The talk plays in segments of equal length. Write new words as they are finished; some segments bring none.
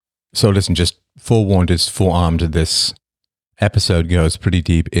So listen, just forewarned is forearmed. This episode goes pretty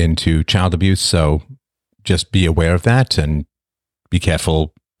deep into child abuse, so just be aware of that and be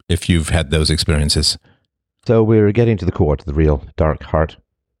careful if you've had those experiences. So we're getting to the core, to the real dark heart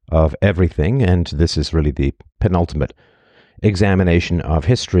of everything, and this is really the penultimate examination of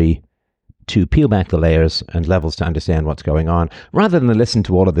history to peel back the layers and levels to understand what's going on, rather than listen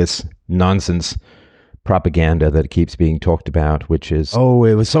to all of this nonsense propaganda that keeps being talked about, which is, oh,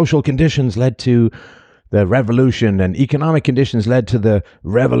 it was social conditions led to the revolution, and economic conditions led to the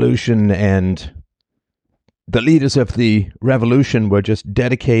revolution, and the leaders of the revolution were just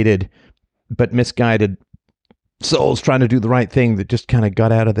dedicated but misguided souls trying to do the right thing that just kind of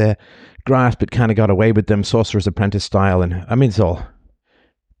got out of their grasp. It kind of got away with them, Sorcerer's Apprentice style. And I mean, it's all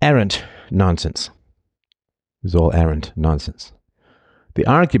errant nonsense. It's all errant nonsense. The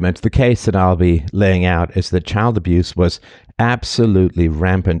argument, the case that I'll be laying out, is that child abuse was absolutely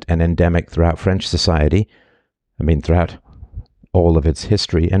rampant and endemic throughout French society. I mean, throughout all of its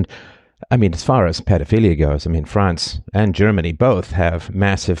history. And I mean, as far as pedophilia goes, I mean, France and Germany both have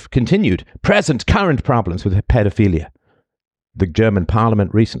massive, continued, present, current problems with pedophilia. The German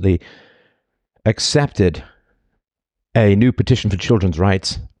parliament recently accepted a new petition for children's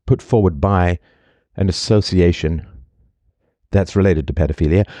rights put forward by an association that's related to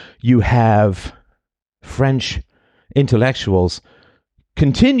pedophilia. You have French intellectuals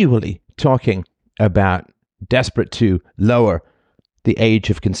continually talking about desperate to lower the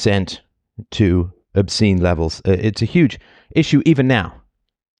age of consent to obscene levels. It's a huge issue even now.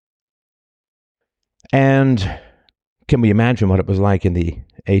 And can we imagine what it was like in the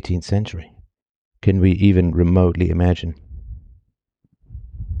 18th century? Can we even remotely imagine?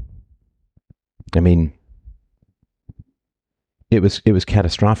 I mean, it was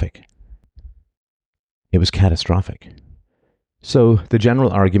catastrophic. It was catastrophic. So the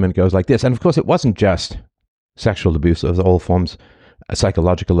general argument goes like this. And of course, it wasn't just sexual abuse. It was all forms,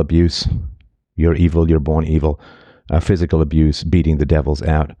 psychological abuse. You're evil, you're born evil. Physical abuse, beating the devils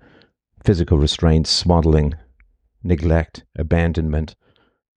out. Physical restraints, swaddling, neglect, abandonment.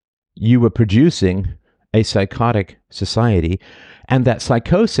 You were producing a psychotic society, and that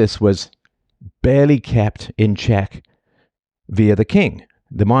psychosis was barely kept in check via the king.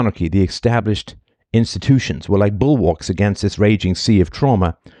 The monarchy, the established institutions were like bulwarks against this raging sea of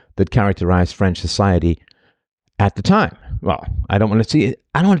trauma that characterized French society at the time. Well, I don't want to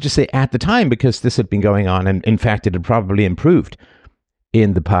just say at the time, because this had been going on, and in fact it had probably improved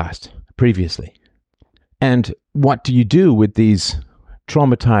in the past, previously. And what do you do with these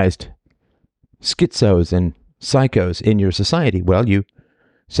traumatized schizos and psychos in your society? Well, you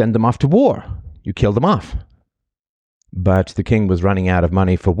send them off to war. You kill them off. But the king was running out of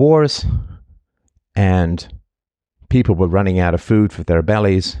money for wars, and people were running out of food for their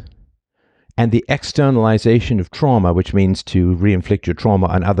bellies. And the externalization of trauma, which means to re-inflict your trauma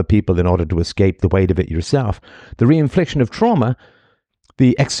on other people in order to escape the weight of it yourself, the re-infliction of trauma,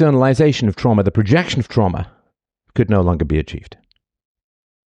 the externalization of trauma, the projection of trauma, could no longer be achieved.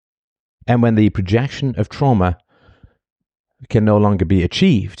 And when the projection of trauma can no longer be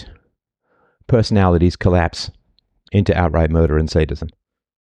achieved, personalities collapse into outright murder and sadism.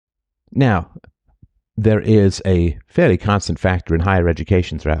 Now, there is a fairly constant factor in higher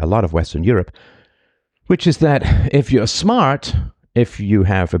education throughout a lot of Western Europe, which is that if you're smart, if you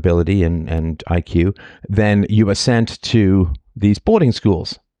have ability and IQ, then you are sent to these boarding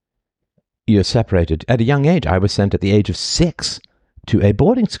schools. You're separated at a young age. I was sent at the age of 6 to a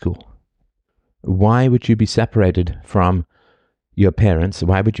boarding school. Why would you be separated from your parents?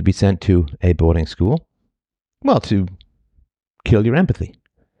 Why would you be sent to a boarding school? Well, to kill your empathy.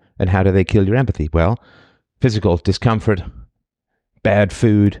 And how do they kill your empathy? Well, physical discomfort, bad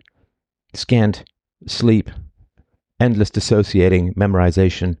food, scant sleep, endless dissociating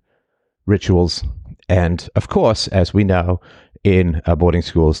memorization, rituals, and of course, as we know, in boarding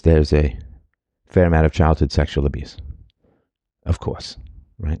schools, there's a fair amount of childhood sexual abuse. Of course,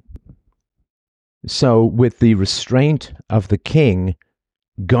 right? So with the restraint of the king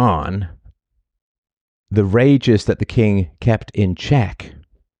gone, the rages that the king kept in check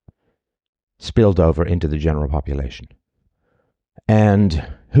spilled over into the general population. And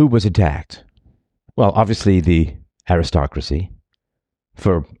who was attacked? Well, obviously the aristocracy,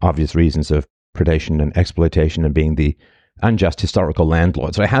 for obvious reasons of predation and exploitation and being the unjust historical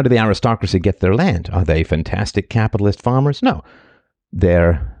landlords. So how do the aristocracy get their land? Are they fantastic capitalist farmers? No.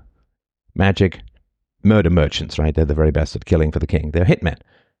 They're magic murder merchants, right? They're the very best at killing for the king. They're hitmen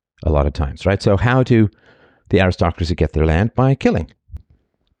a lot of times, right? So how do the aristocracy get their land? By killing.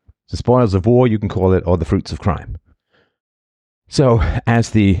 The spoils of war, you can call it, or the fruits of crime. So, as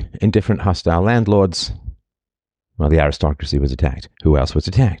the indifferent, hostile landlords, well, the aristocracy was attacked. Who else was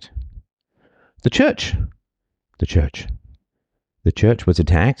attacked? The church. The church. The church was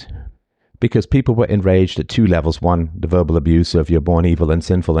attacked because people were enraged at two levels. One, the verbal abuse of you're born evil and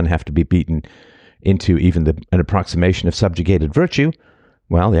sinful and have to be beaten into even an approximation of subjugated virtue.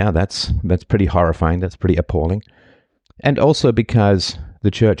 Well, yeah, that's pretty horrifying. That's pretty appalling. And also because the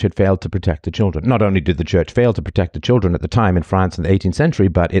church had failed to protect the children. Not only did the church fail to protect the children at the time in France in the 18th century,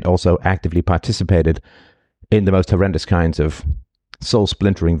 but it also actively participated in the most horrendous kinds of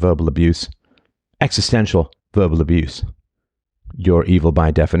soul-splintering verbal abuse, existential verbal abuse. You're evil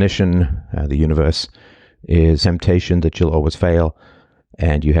by definition. The universe is temptation that you'll always fail,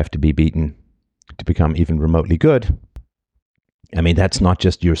 and you have to be beaten to become even remotely good. I mean, that's not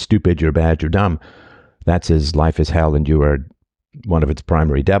just you're stupid, you're bad, you're dumb. That's as life is hell and you are one of its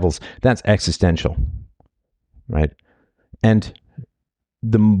primary devils. That's existential, right? And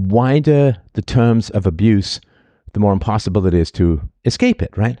the wider the terms of abuse, the more impossible it is to escape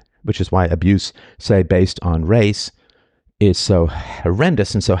it, right? Which is why abuse, say, based on race, is so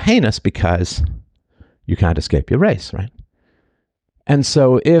horrendous and so heinous, because you can't escape your race, right? And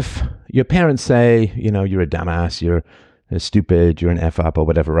so if your parents say, you're a dumbass, you're stupid, you're an F-up or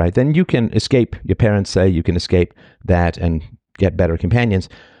whatever, right? Then you can escape. Your parents say you can escape that and get better companions.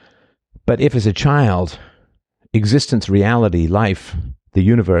 But if as a child, existence, reality, life, the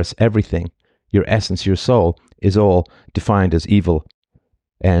universe, everything, your essence, your soul is all defined as evil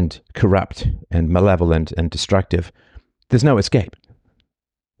and corrupt and malevolent and destructive, there's no escape.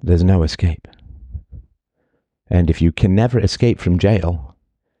 There's no escape. And if you can never escape from jail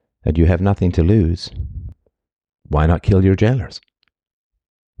and you have nothing to lose, why not kill your jailers?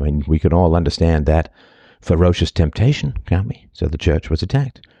 I mean, we can all understand that ferocious temptation, can't we? So the church was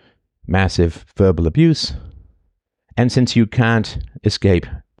attacked. Massive verbal abuse. And since you can't escape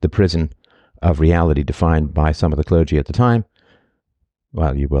the prison of reality defined by some of the clergy at the time,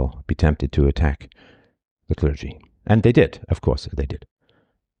 well, you will be tempted to attack the clergy. And they did, of course, they did.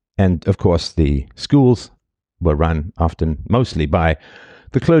 And, of course, the schools were run often, mostly by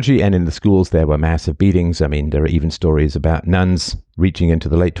the clergy, and in the schools there were massive beatings. I mean, there are even stories about nuns reaching into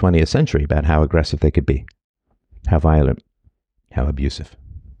the late 20th century about how aggressive they could be, how violent, how abusive.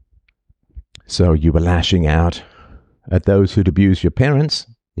 So you were lashing out at those who'd abused your parents,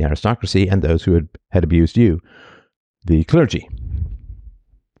 the aristocracy, and those who had abused you, the clergy.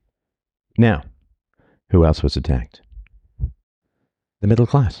 Now, who else was attacked? The middle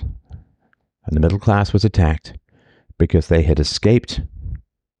class. And the middle class was attacked because they had escaped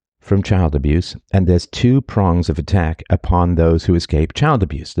from child abuse, and there's two prongs of attack upon those who escape child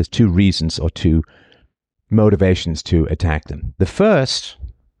abuse. There's two reasons or two motivations to attack them. The first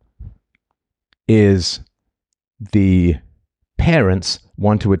is the parents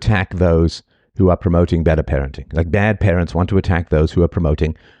want to attack those who are promoting better parenting. Like bad parents want to attack those who are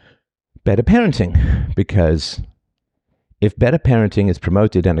promoting better parenting, because if better parenting is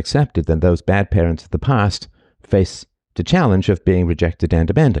promoted and accepted, then those bad parents of the past face the challenge of being rejected and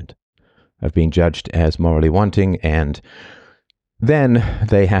abandoned, of being judged as morally wanting, and then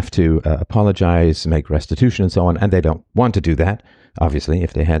they have to apologize, make restitution, and so on, and they don't want to do that. Obviously,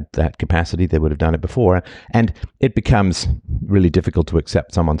 if they had that capacity, they would have done it before, and it becomes really difficult to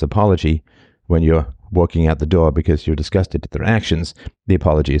accept someone's apology when you're walking out the door because you're disgusted at their actions. The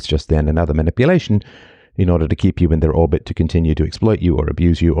apology is just then another manipulation in order to keep you in their orbit, to continue to exploit you or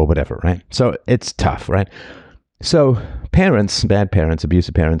abuse you or whatever, right? So it's tough, right? So parents, bad parents,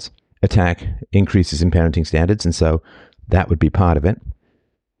 abusive parents, attack increases in parenting standards, and so that would be part of it.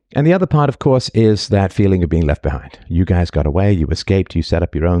 And the other part, of course, is that feeling of being left behind. You guys got away, you escaped, you set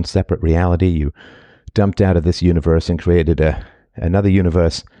up your own separate reality, you dumped out of this universe and created another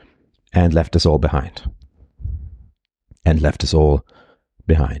universe and left us all behind. And left us all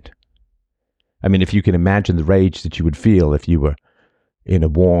behind. I mean, if you can imagine the rage that you would feel if you were in a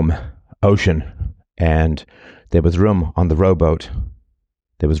warm ocean and there was room on the rowboat,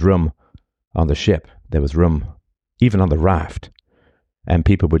 there was room on the ship, there was room even on the raft, and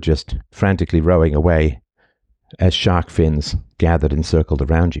people were just frantically rowing away as shark fins gathered and circled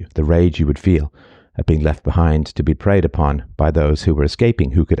around you. The rage you would feel at being left behind to be preyed upon by those who were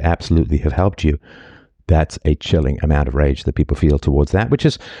escaping, who could absolutely have helped you. That's a chilling amount of rage that people feel towards that, which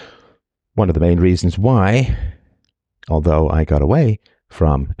is one of the main reasons why, although I got away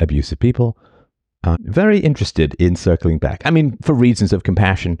from abusive people, I'm very interested in circling back. I mean, for reasons of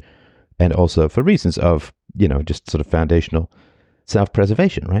compassion and also for reasons of, just sort of foundational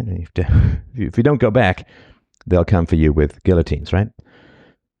self-preservation, right? If you don't go back, they'll come for you with guillotines, right?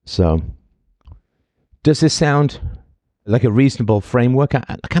 So, does this sound like a reasonable framework.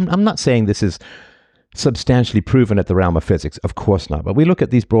 I'm not saying this is substantially proven at the realm of physics. Of course not. But we look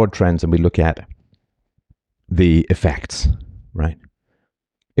at these broad trends and we look at the effects, right?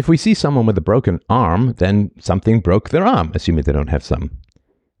 If we see someone with a broken arm, then something broke their arm, assuming they don't have some,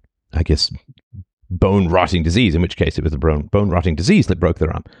 I guess, bone-rotting disease, in which case it was a bone-rotting disease that broke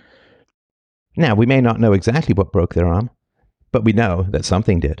their arm. Now, we may not know exactly what broke their arm, but we know that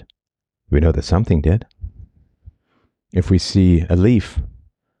something did. We know that something did. If we see a leaf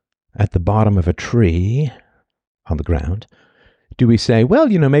at the bottom of a tree on the ground, do we say, well,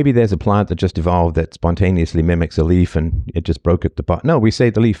 maybe there's a plant that just evolved that spontaneously mimics a leaf and it just broke at the bottom? No, we say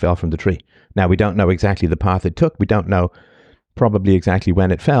the leaf fell from the tree. Now, we don't know exactly the path it took. We don't know probably exactly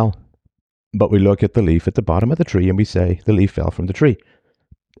when it fell. But we look at the leaf at the bottom of the tree and we say the leaf fell from the tree.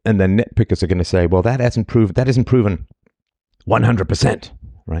 And then nitpickers are going to say, well, that isn't proven 100%,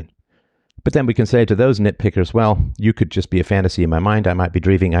 right? But then we can say to those nitpickers, well, you could just be a fantasy in my mind. I might be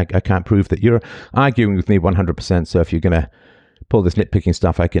dreaming. I can't prove that you're arguing with me 100%. So if you're going to pull this nitpicking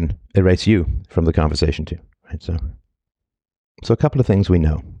stuff, I can erase you from the conversation too, right? So a couple of things we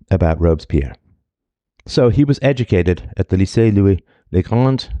know about Robespierre. So he was educated at the Lycée Louis le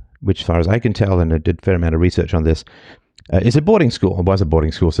Grand, which, as far as I can tell, and I did a fair amount of research on this, is a boarding school. It was a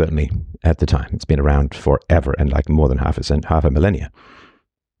boarding school, certainly, at the time. It's been around forever and like more than half a millennia.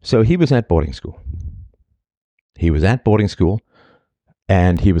 So he was at boarding school.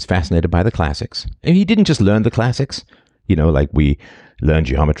 And he was fascinated by the classics. And he didn't just learn the classics, like we learn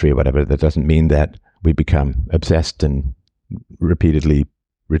geometry or whatever. That doesn't mean that we become obsessed and repeatedly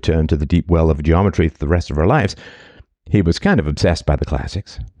return to the deep well of geometry for the rest of our lives. He was kind of obsessed by the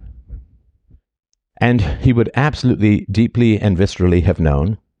classics. And he would absolutely, deeply and viscerally have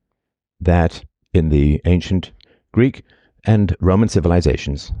known that in the ancient Greek and Roman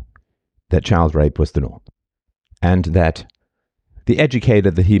civilizations, that child rape was the norm. And that the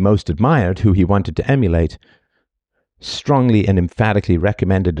educator that he most admired, who he wanted to emulate, strongly and emphatically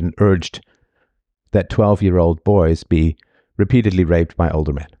recommended and urged that 12-year-old boys be repeatedly raped by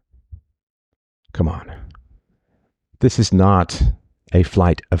older men. Come on. This is not a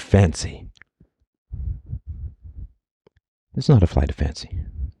flight of fancy. It's not a flight of fancy.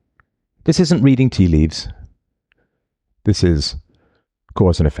 This isn't reading tea leaves. This is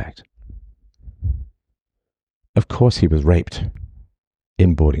cause and effect. Of course he was raped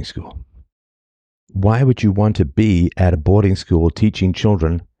in boarding school. Why would you want to be at a boarding school teaching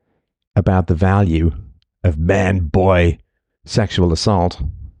children about the value of man-boy sexual assault?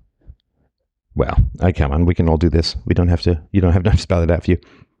 Well, come on, we can all do this. You don't have to spell it out for you.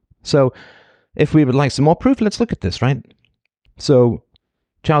 So, if we would like some more proof, let's look at this, right? So,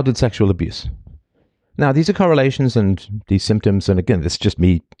 childhood sexual abuse. Now, these are correlations and these symptoms, and again, this is just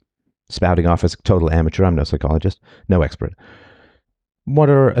me spouting off as a total amateur. I'm no psychologist, no expert. What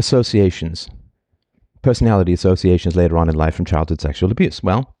are associations, personality associations later on in life from childhood sexual abuse?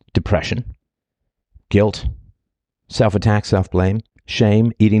 Well, depression, guilt, self-attack, self-blame,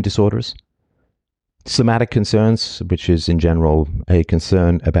 shame, eating disorders, somatic concerns, which is in general a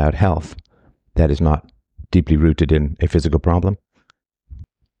concern about health that is not deeply rooted in a physical problem,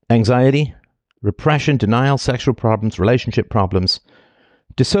 anxiety, repression, denial, sexual problems, relationship problems,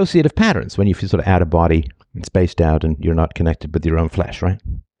 dissociative patterns, when you feel sort of out of body and spaced out and you're not connected with your own flesh, right?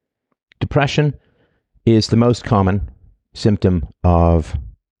 Depression is the most common symptom of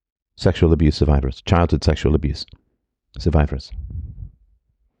sexual abuse survivors, childhood sexual abuse survivors.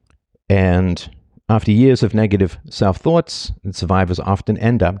 And after years of negative self-thoughts, survivors often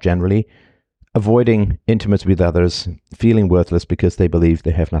end up generally avoiding intimacy with others, feeling worthless because they believe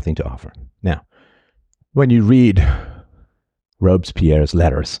they have nothing to offer. Now, when you read Robespierre's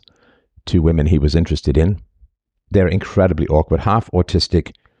letters to women he was interested in, they're incredibly awkward, half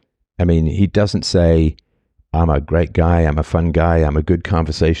autistic. I mean, he doesn't say, I'm a great guy, I'm a fun guy, I'm a good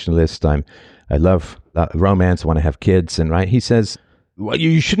conversationalist, I love romance, I want to have kids, and right, he says, well,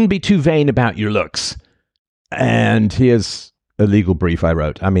 you shouldn't be too vain about your looks. And here's a legal brief I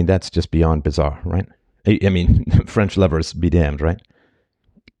wrote. I mean, that's just beyond bizarre, right? I mean, French lovers be damned, right?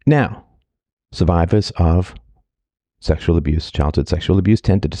 Now, survivors of sexual abuse, childhood sexual abuse,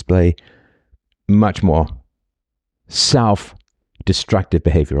 tend to display much more self-destructive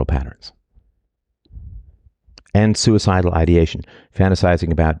behavioral patterns and suicidal ideation,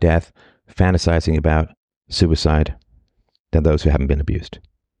 fantasizing about death, fantasizing about suicide, than those who haven't been abused.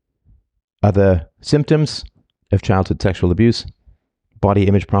 Other symptoms of childhood sexual abuse: body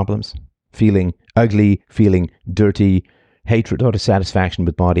image problems, feeling ugly, feeling dirty, hatred or dissatisfaction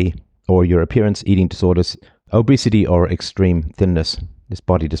with body or your appearance, eating disorders, obesity or extreme thinness, this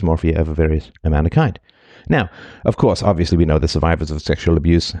body dysmorphia of a various amount of kind. Now, of course, obviously we know the survivors of sexual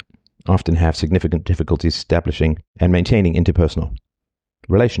abuse often have significant difficulties establishing and maintaining interpersonal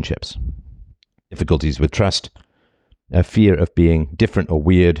relationships, difficulties with trust, a fear of being different or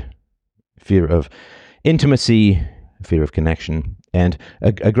weird, fear of intimacy, fear of connection, and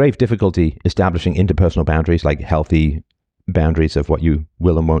a grave difficulty establishing interpersonal boundaries, like healthy boundaries of what you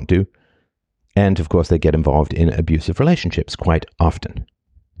will and won't do. And of course, they get involved in abusive relationships quite often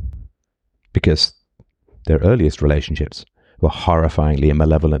because their earliest relationships were horrifyingly and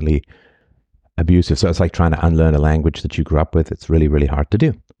malevolently abusive. So it's like trying to unlearn a language that you grew up with. It's really, really hard to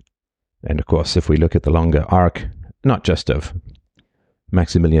do. And of course, if we look at the longer arc, not just of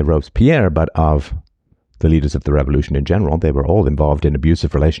Maximilien Robespierre, but of the leaders of the revolution in general, they were all involved in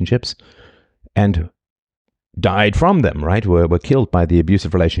abusive relationships and died from them, right? Were killed by the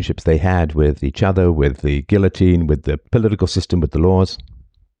abusive relationships they had with each other, with the guillotine, with the political system, with the laws.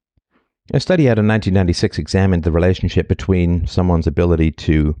 A study out in 1996 examined the relationship between someone's ability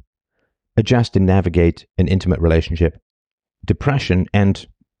to adjust and navigate an intimate relationship, depression, and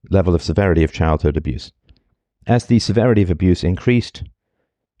level of severity of childhood abuse. As the severity of abuse increased,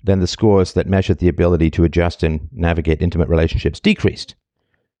 then the scores that measured the ability to adjust and navigate intimate relationships decreased.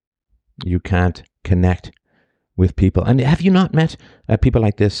 You can't connect with people. And have you not met people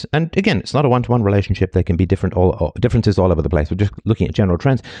like this? And again, it's not a one-to-one relationship. They can be differences all over the place. We're just looking at general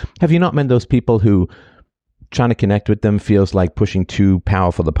trends. Have you not met those people who trying to connect with them feels like pushing two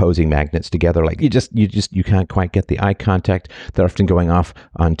powerful opposing magnets together? Like you can't quite get the eye contact. They're often going off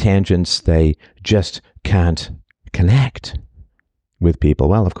on tangents. They just can't connect with people.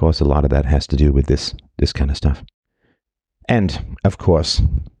 Well, of course, a lot of that has to do with this kind of stuff. And, of course,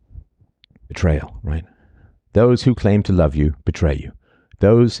 betrayal, right? Those who claim to love you betray you.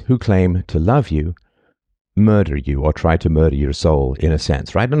 Those who claim to love you murder you or try to murder your soul, in a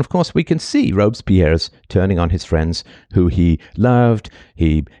sense, right? And, of course, we can see Robespierre's turning on his friends who he loved.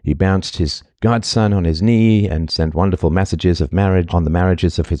 He bounced his godson on his knee and sent wonderful messages of marriage on the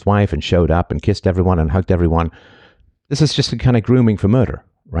marriages of his wife and showed up and kissed everyone and hugged everyone. This is just a kind of grooming for murder,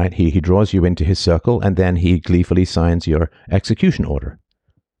 right? He draws you into his circle and then he gleefully signs your execution order,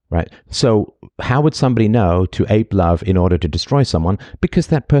 right? So how would somebody know to ape love in order to destroy someone? Because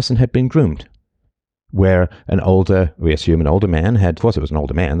that person had been groomed. Where we assume an older man had, of course it was an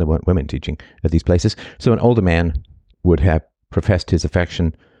older man, there weren't women teaching at these places, so an older man would have professed his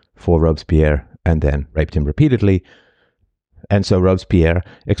affection for Robespierre and then raped him repeatedly. And so Robespierre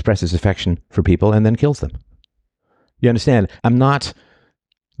expresses affection for people and then kills them. You understand? I'm not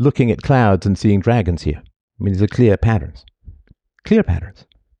looking at clouds and seeing dragons here. I mean, these are clear patterns. Clear patterns.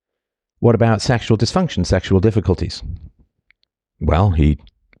 What about sexual dysfunction, sexual difficulties? Well,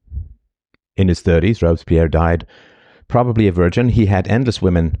 in his 30s, Robespierre died probably a virgin. He had endless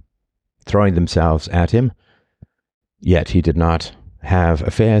women throwing themselves at him, yet he did not have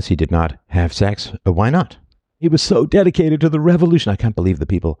affairs. He did not have sex. Why not? He was so dedicated to the revolution. I can't believe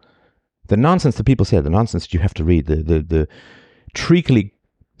the nonsense that people say, the nonsense that you have to read, the treacly,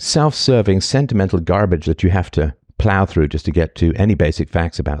 self-serving, sentimental garbage that you have to plow through just to get to any basic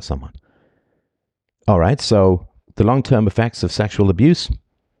facts about someone. All right, so the long-term effects of sexual abuse,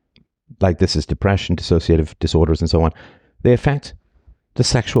 like this is depression, dissociative disorders, and so on, they affect the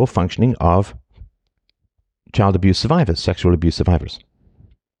sexual functioning of child abuse survivors, sexual abuse survivors.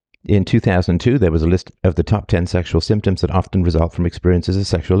 In 2002, there was a list of the top 10 sexual symptoms that often result from experiences of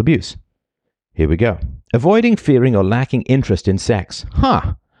sexual abuse. Here we go. Avoiding, fearing, or lacking interest in sex.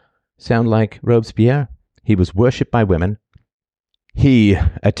 Sound like Robespierre? He was worshipped by women. He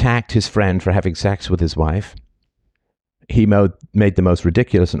attacked his friend for having sex with his wife. He made the most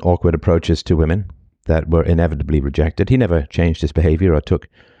ridiculous and awkward approaches to women that were inevitably rejected. He never changed his behavior or took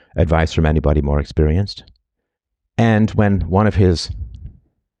advice from anybody more experienced. And when one of his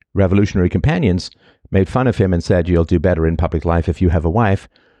revolutionary companions made fun of him and said, "You'll do better in public life if you have a wife,"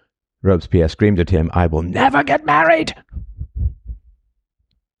 Robespierre screamed at him, "I will never get married!"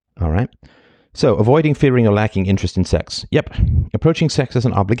 All right. So, avoiding, fearing, or lacking interest in sex. Yep. Approaching sex as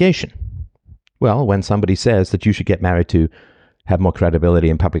an obligation. Well, when somebody says that you should get married to have more credibility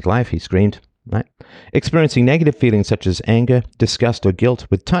in public life, he screamed, right? Experiencing negative feelings such as anger, disgust, or guilt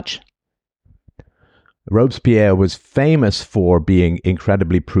with touch. Robespierre was famous for being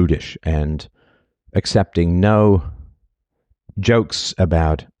incredibly prudish and accepting no jokes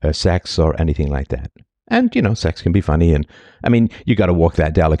about sex or anything like that. And, sex can be funny. And, I mean, you got to walk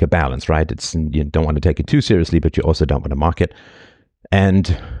that delicate balance, right? You don't want to take it too seriously, but you also don't want to mock it.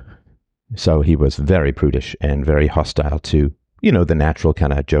 And so he was very prudish and very hostile to, the natural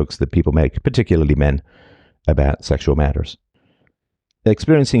kind of jokes that people make, particularly men, about sexual matters.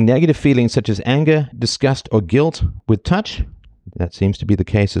 Experiencing negative feelings such as anger, disgust, or guilt with touch. That seems to be the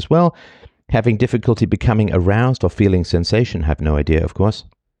case as well. Having difficulty becoming aroused or feeling sensation. Have no idea, of course.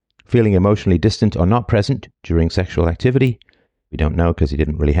 Feeling emotionally distant or not present during sexual activity. We don't know because he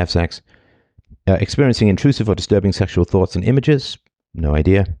didn't really have sex. Experiencing intrusive or disturbing sexual thoughts and images. No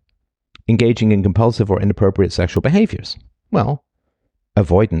idea. Engaging in compulsive or inappropriate sexual behaviors. Well,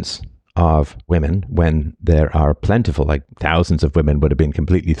 avoidance of women when there are plentiful, like thousands of women would have been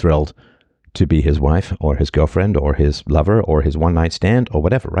completely thrilled to be his wife or his girlfriend or his lover or his one-night stand or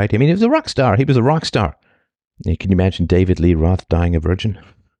whatever, right? I mean, he was a rock star. He was a rock star. Can you imagine David Lee Roth dying a virgin?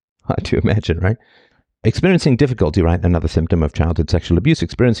 Hard to imagine, right? Experiencing difficulty, right? Another symptom of childhood sexual abuse.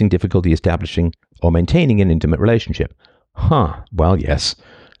 Experiencing difficulty establishing or maintaining an intimate relationship. Well, yes,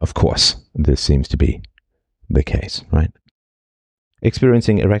 of course, this seems to be the case, right?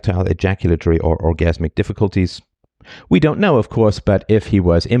 Experiencing erectile, ejaculatory, or orgasmic difficulties. We don't know, of course, but if he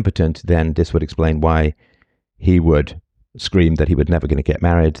was impotent, then this would explain why he would scream that he was never going to get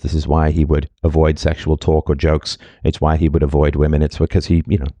married. This is why he would avoid sexual talk or jokes. It's why he would avoid women. It's because he,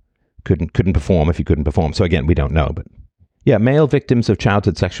 couldn't perform if he couldn't perform. So again, we don't know. But yeah, male victims of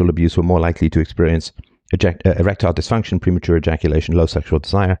childhood sexual abuse were more likely to experience erectile dysfunction, premature ejaculation, low sexual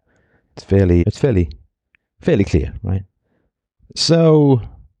desire. It's fairly clear, right? So,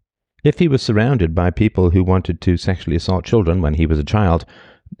 if he was surrounded by people who wanted to sexually assault children when he was a child,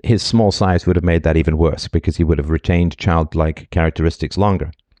 his small size would have made that even worse because he would have retained childlike characteristics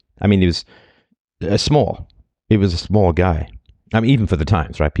longer. I mean, he was a small guy. I mean, even for the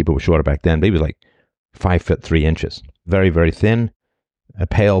times, right? People were shorter back then, but he was like 5'3". Very, very thin, a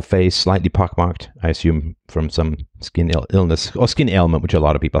pale face, slightly pockmarked, I assume from some skin illness or skin ailment, which a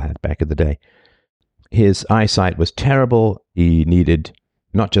lot of people had back in the day. His eyesight was terrible. He needed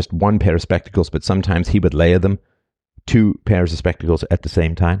not just one pair of spectacles, but sometimes he would layer them, 2 pairs of spectacles at the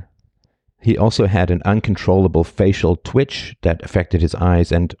same time. He also had an uncontrollable facial twitch that affected his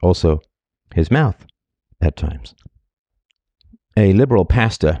eyes and also his mouth at times. A liberal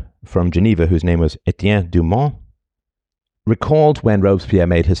pastor from Geneva, whose name was Etienne Dumont, recalled when Robespierre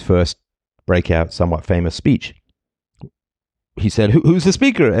made his first breakout, somewhat famous speech. He said, who's the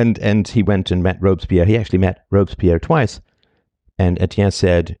speaker? And he went and met Robespierre. He actually met Robespierre twice. And Etienne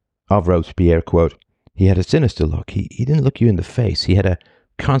said of Robespierre, quote, he had a sinister look. He didn't look you in the face. He had a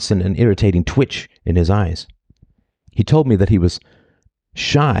constant and irritating twitch in his eyes. He told me that he was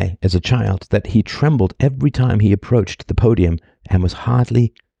shy as a child, that he trembled every time he approached the podium and was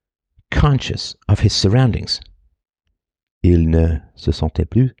hardly conscious of his surroundings. Il ne se sentait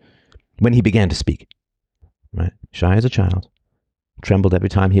plus when he began to speak. Right? Shy as a child. Trembled every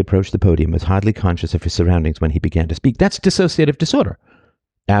time he approached the podium, was hardly conscious of his surroundings when he began to speak. That's dissociative disorder.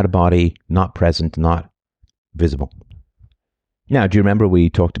 Out of body, not present, not visible. Now, do you remember we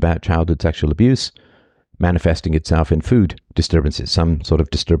talked about childhood sexual abuse manifesting itself in food disturbances, some sort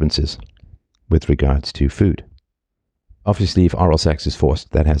of disturbances with regards to food? Obviously, if oral sex is forced,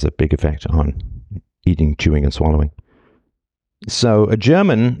 that has a big effect on eating, chewing, and swallowing. So, a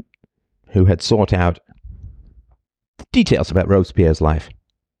German who had sought out details about Robespierre's life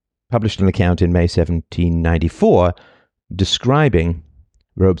published an account in May 1794 describing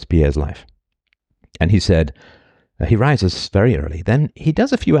Robespierre's life. And he said, he rises very early. Then he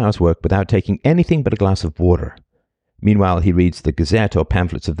does a few hours' work without taking anything but a glass of water. Meanwhile, he reads the Gazette or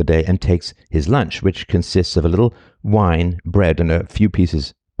pamphlets of the day and takes his lunch, which consists of a little wine, bread, and a few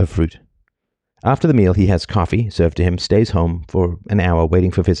pieces of fruit. After the meal, he has coffee served to him, stays home for an hour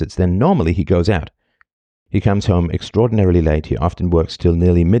waiting for visits. Then normally he goes out. He comes home extraordinarily late. He often works till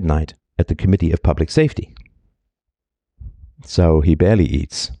nearly midnight at the Committee of Public Safety. So he barely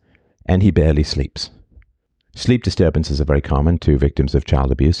eats, and he barely sleeps. Sleep disturbances are very common to victims of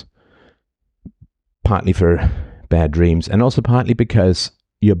child abuse, partly for bad dreams, and also partly because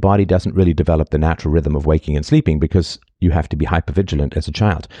your body doesn't really develop the natural rhythm of waking and sleeping because you have to be hypervigilant as a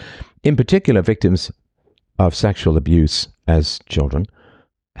child. In particular, victims of sexual abuse as children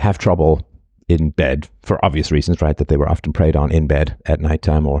have trouble in bed for obvious reasons, right? That they were often preyed on in bed at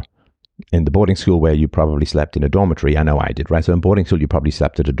nighttime or in the boarding school where you probably slept in a dormitory. I know I did, right? So in boarding school, you probably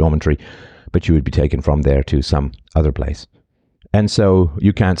slept at a dormitory, but you would be taken from there to some other place. And so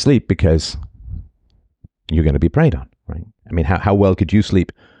you can't sleep because you're going to be preyed on, right? I mean, how well could you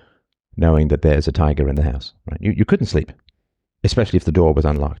sleep knowing that there's a tiger in the house, right? You couldn't sleep, especially if the door was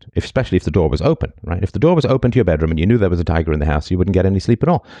unlocked, especially if the door was open, right? If the door was open to your bedroom and you knew there was a tiger in the house, you wouldn't get any sleep at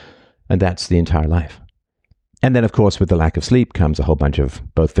all. And that's the entire life. And then, of course, with the lack of sleep comes a whole bunch of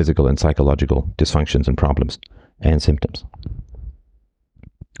both physical and psychological dysfunctions and problems and symptoms.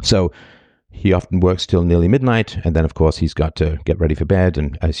 So He often works till nearly midnight, and then, of course, he's got to get ready for bed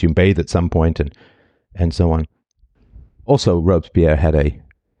and, I assume, bathe at some point, and so on. Also, Robespierre had a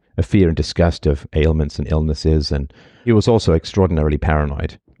fear and disgust of ailments and illnesses, and he was also extraordinarily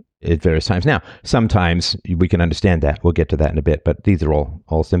paranoid at various times. Now, sometimes we can understand that. We'll get to that in a bit, but these are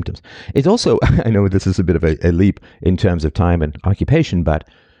all symptoms. It's also, I know this is a bit of a leap in terms of time and occupation, but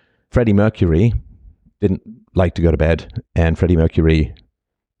Freddie Mercury didn't like to go to bed, and Freddie Mercury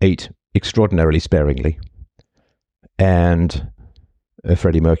ate extraordinarily sparingly. And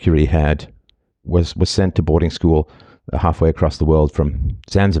Freddie Mercury was sent to boarding school halfway across the world from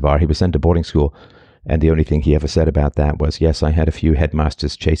Zanzibar. He was sent to boarding school, and the only thing he ever said about that was, yes, I had a few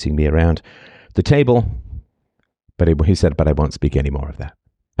headmasters chasing me around the table, but he said, but I won't speak any more of that.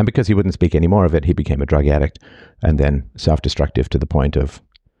 And because he wouldn't speak any more of it, he became a drug addict and then self-destructive to the point of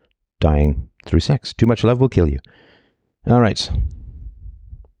dying through sex. Too much love will kill you. All right.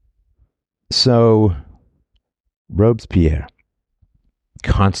 So, Robespierre,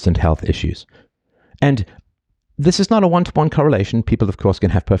 constant health issues. And this is not a one-to-one correlation. People, of course, can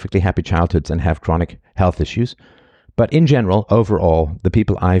have perfectly happy childhoods and have chronic health issues. But in general, overall, the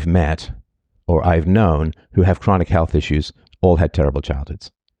people I've met or I've known who have chronic health issues all had terrible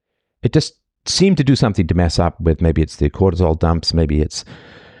childhoods. It just seemed to do something to mess up with. Maybe it's the cortisol dumps, maybe it's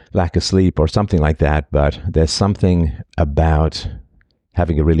lack of sleep or something like that. But there's something about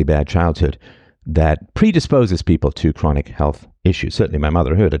having a really bad childhood that predisposes people to chronic health issues. Certainly my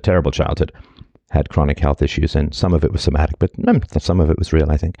mother, who had a terrible childhood, had chronic health issues, and some of it was somatic, but some of it was real,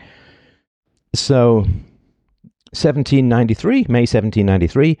 I think. So, May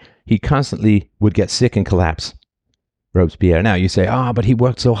 1793, he constantly would get sick and collapse, Robespierre. Now, you say, but he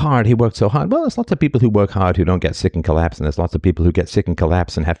worked so hard. Well, there's lots of people who work hard who don't get sick and collapse, and there's lots of people who get sick and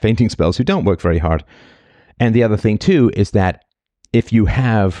collapse and have fainting spells who don't work very hard. And the other thing, too, is that if you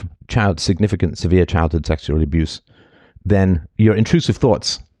have significant, severe childhood sexual abuse, then your intrusive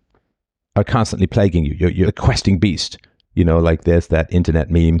thoughts are constantly plaguing you. You're a questing beast. You know, like there's that internet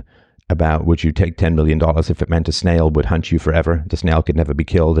meme about, would you take $10 million if it meant a snail would hunt you forever? The snail could never be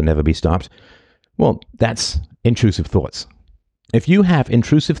killed and never be stopped. Well, that's intrusive thoughts. If you have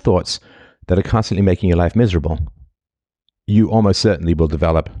intrusive thoughts that are constantly making your life miserable, you almost certainly will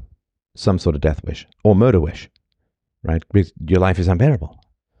develop some sort of death wish or murder wish, right? Because your life is unbearable.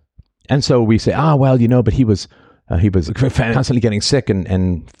 And so we say, but he was constantly getting sick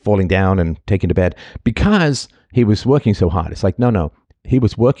and falling down and taken to bed because he was working so hard. It's like, no. He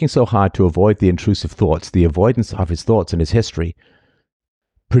was working so hard to avoid the intrusive thoughts. The avoidance of his thoughts and his history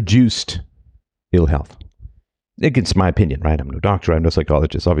produced ill health. It's my opinion, right? I'm no doctor, I'm no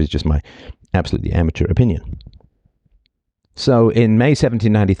psychologist. Obviously, just my absolutely amateur opinion. So in May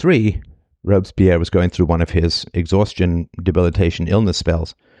 1793, Robespierre was going through one of his exhaustion, debilitation, illness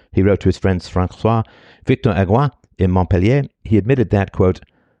spells. He wrote to his friends François Victor Aguin in Montpellier. He admitted that, quote,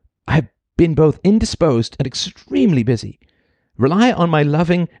 I've been both indisposed and extremely busy. Rely on my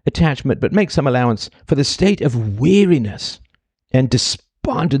loving attachment, but make some allowance for the state of weariness and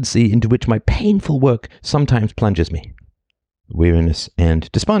despondency into which my painful work sometimes plunges me. Weariness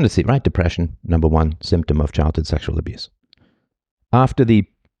and despondency, right? Depression, number one symptom of childhood sexual abuse. After the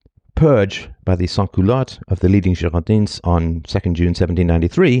purge by the sans-culottes of the leading Girondins on 2nd June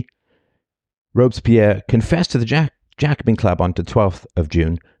 1793, Robespierre confessed to the Jacobin Club on the 12th of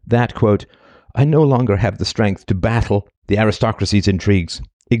June that, quote, I no longer have the strength to battle the aristocracy's intrigues.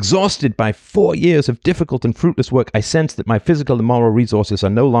 Exhausted by 4 years of difficult and fruitless work, I sense that my physical and moral resources are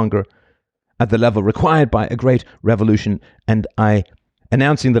no longer at the level required by a great revolution, and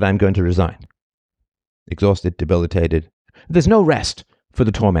announcing that I'm going to resign. Exhausted, debilitated. There's no rest for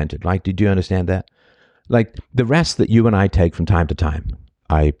the tormented, right? Did you understand that? Like the rest that you and I take from time to time.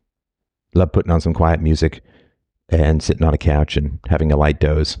 I love putting on some quiet music and sitting on a couch and having a light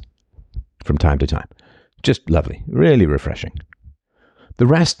doze from time to time. Just lovely, really refreshing. The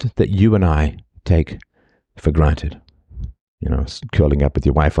rest that you and I take for granted, curling up with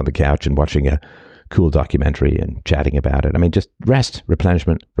your wife on the couch and watching a cool documentary and chatting about it. I mean, just rest,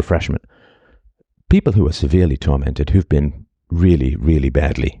 replenishment, refreshment. People who are severely tormented, who've been really, really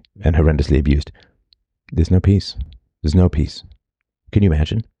badly and horrendously abused, there's no peace. There's no peace. Can you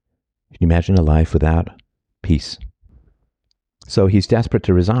imagine? Can you imagine a life without peace? So he's desperate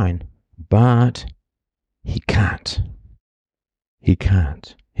to resign, but he can't. He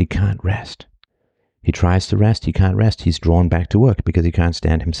can't rest. He tries to rest, he can't rest. He's drawn back to work because he can't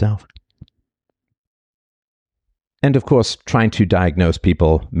stand himself. And of course, trying to diagnose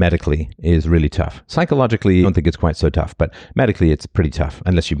people medically is really tough. Psychologically, I don't think it's quite so tough, but medically it's pretty tough,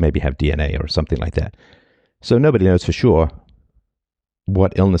 unless you maybe have DNA or something like that. So nobody knows for sure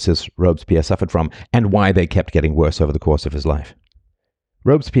what illnesses Robespierre suffered from and why they kept getting worse over the course of his life.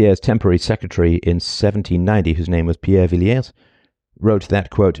 Robespierre's temporary secretary in 1790, whose name was Pierre Villiers, wrote that,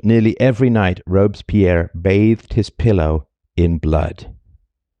 quote, nearly every night Robespierre bathed his pillow in blood.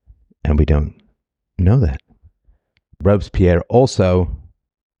 And we don't know that. Robespierre also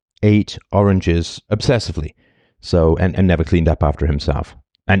ate oranges obsessively, so and never cleaned up after himself.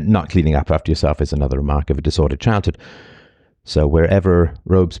 And not cleaning up after yourself is another mark of a disordered childhood. So wherever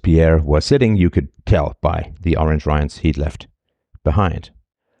Robespierre was sitting, you could tell by the orange rinds he'd left behind.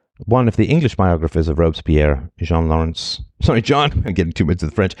 One of the English biographers of Robespierre, I'm getting too much of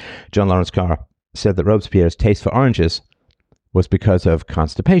the French, John Lawrence Carr, said that Robespierre's taste for oranges was because of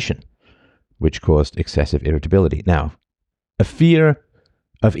constipation, which caused excessive irritability. Now, a fear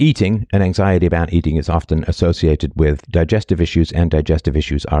of eating and anxiety about eating is often associated with digestive issues, and digestive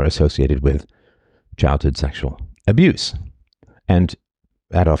issues are associated with childhood sexual abuse. And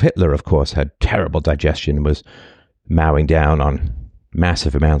Adolf Hitler, of course, had terrible digestion and was mowing down on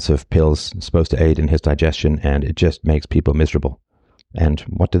massive amounts of pills supposed to aid in his digestion, and it just makes people miserable. And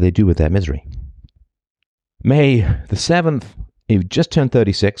what do they do with that misery? May the 7th, he just turned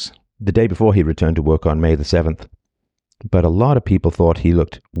 36, the day before he returned to work on May the 7th. But a lot of people thought he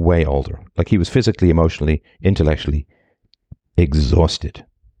looked way older, like he was physically, emotionally, intellectually exhausted.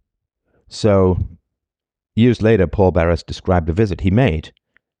 So, years later, Paul Barras described a visit he made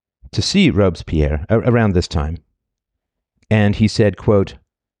to see Robespierre around this time. And he said, quote,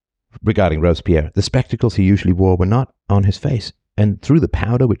 regarding Robespierre, the spectacles he usually wore were not on his face, and through the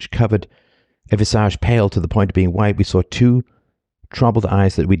powder which covered a visage pale to the point of being white, we saw two troubled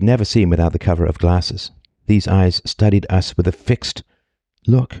eyes that we'd never seen without the cover of glasses. These eyes studied us with a fixed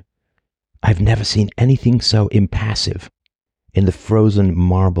look. I've never seen anything so impassive in the frozen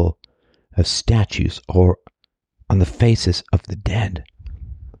marble of statues or on the faces of the dead.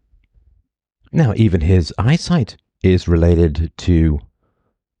 Now, even his eyesight is related to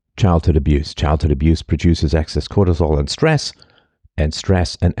childhood abuse. Childhood abuse produces excess cortisol and stress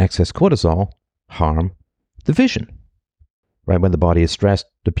and excess cortisol harm the vision. Right? When the body is stressed,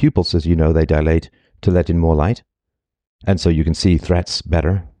 the pupils, as you know, they dilate to let in more light, and so you can see threats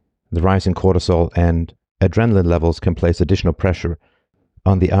better. The rise in cortisol and adrenaline levels can place additional pressure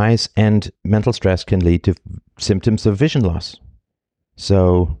on the eyes, and mental stress can lead to symptoms of vision loss.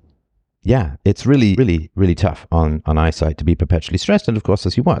 So, yeah, it's really, really, really tough on eyesight to be perpetually stressed, and of course,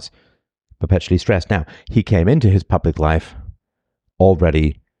 as he was, perpetually stressed. Now, he came into his public life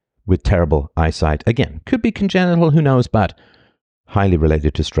already with terrible eyesight. Again, could be congenital, who knows, but highly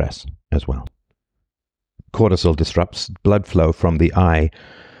related to stress as well. Cortisol disrupts blood flow from the eye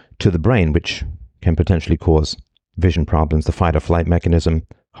to the brain, which can potentially cause vision problems. The fight or flight mechanism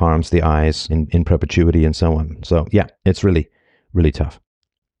harms the eyes in perpetuity and so on. So yeah, it's really, really tough.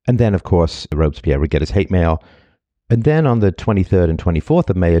 And then, of course, Robespierre would get his hate mail. And then on the 23rd and 24th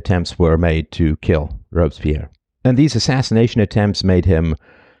of May, attempts were made to kill Robespierre. And these assassination attempts made him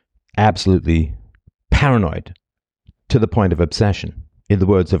absolutely paranoid to the point of obsession. In the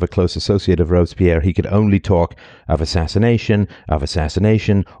words of a close associate of Robespierre, he could only talk of assassination,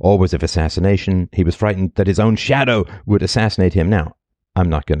 always of assassination. He was frightened that his own shadow would assassinate him. Now, I'm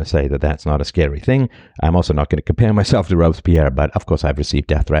not going to say that that's not a scary thing. I'm also not going to compare myself to Robespierre, but of course I've received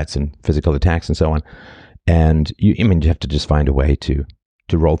death threats and physical attacks and so on. And you have to just find a way to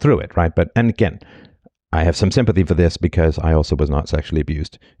roll through it, right? And again, I have some sympathy for this because I also was not sexually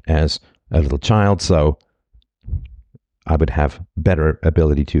abused as a little child, so I would have better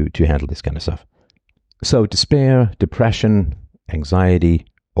ability to handle this kind of stuff. So despair, depression, anxiety,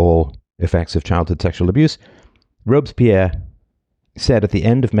 all effects of childhood sexual abuse. Robespierre said at the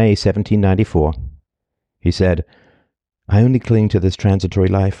end of May 1794, he said, I only cling to this transitory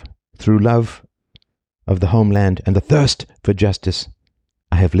life through love of the homeland and the thirst for justice.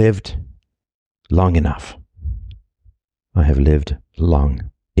 I have lived long enough. I have lived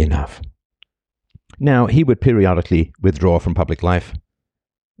long enough. Now, he would periodically withdraw from public life,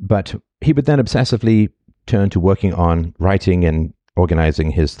 but he would then obsessively turn to working on writing and organizing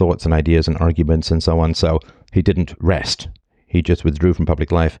his thoughts and ideas and arguments and so on, so he didn't rest. He just withdrew from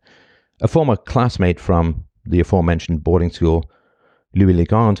public life. A former classmate from the aforementioned boarding school, Louis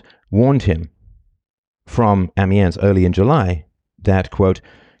Legrand, warned him from Amiens early in July that, quote,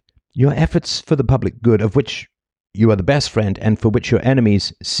 your efforts for the public good, of which you are the best friend, and for which your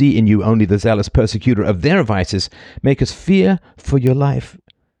enemies see in you only the zealous persecutor of their vices, make us fear for your life.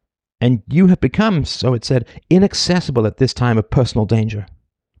 And you have become, so it said, inaccessible at this time of personal danger.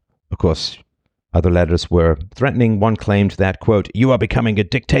 Of course, other letters were threatening. One claimed that, quote, you are becoming a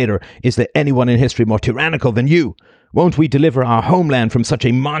dictator. Is there anyone in history more tyrannical than you? Won't we deliver our homeland from such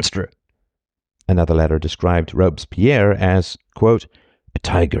a monster? Another letter described Robespierre as, quote, a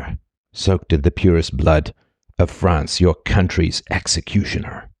tiger soaked in the purest blood of France, your country's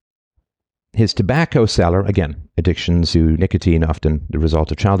executioner. His tobacco seller, again, addiction to nicotine, often the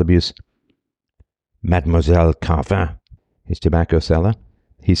result of child abuse, Mademoiselle Carvin, his tobacco seller,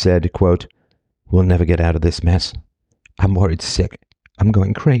 he said, quote, we'll never get out of this mess. I'm worried sick. I'm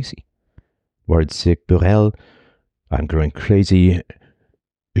going crazy. Worried sick pour elle. I'm going crazy.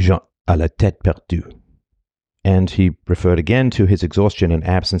 Jean à la tête perdue. And he referred again to his exhaustion and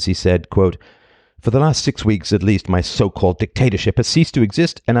absence. He said, quote, for the last 6 weeks at least, my so-called dictatorship has ceased to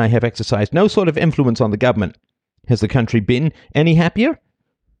exist, and I have exercised no sort of influence on the government. Has the country been any happier?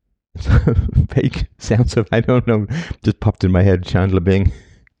 Fake sounds of, I don't know, just popped in my head, Chandler Bing.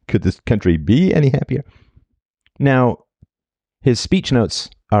 Could this country be any happier? Now, his speech notes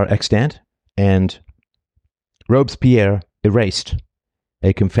are extant, and Robespierre erased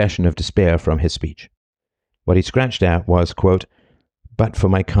a confession of despair from his speech. What he scratched out was, quote, but for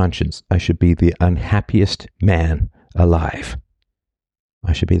my conscience, I should be the unhappiest man alive.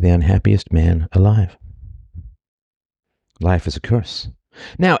 I should be the unhappiest man alive. Life is a curse.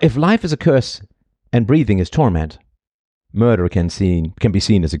 Now, if life is a curse and breathing is torment, murder can be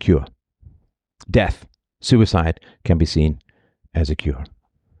seen as a cure. Death, suicide, can be seen as a cure.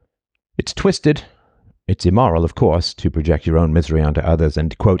 It's twisted. It's immoral, of course, to project your own misery onto others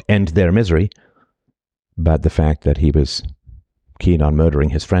and, quote, end their misery. But the fact that he was keen on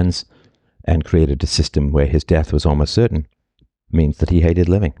murdering his friends and created a system where his death was almost certain means that he hated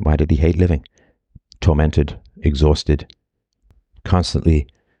living. Why did he hate living? Tormented, exhausted, constantly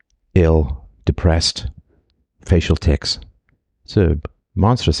ill, depressed, facial tics. It's a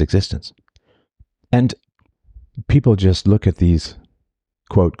monstrous existence. And people just look at these,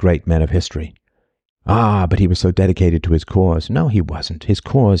 quote, great men of history. But he was so dedicated to his cause. No, he wasn't. His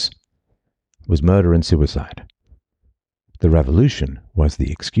cause was murder and suicide. The revolution was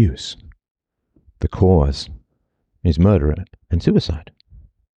the excuse. The cause is murder and suicide.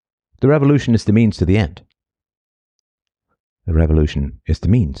 The revolution is the means to the end. The revolution is the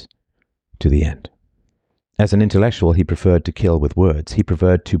means to the end. As an intellectual, he preferred to kill with words. He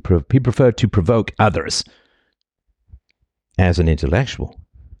preferred to provoke others. As an intellectual,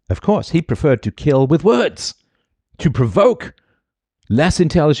 of course, he preferred to kill with words, to provoke less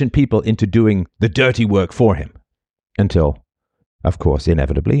intelligent people into doing the dirty work for him. Until, of course,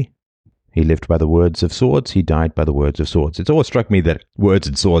 inevitably, he lived by the words of swords, he died by the words of swords. It's always struck me that words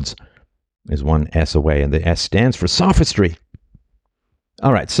and swords is one S away, and the S stands for sophistry.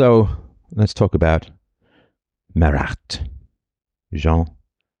 All right, so let's talk about Marat.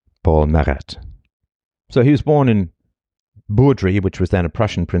 Jean-Paul Marat. So he was born in Bourdry, which was then a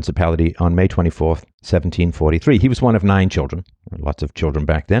Prussian principality, on May 24th, 1743. He was one of 9 children. Lots of children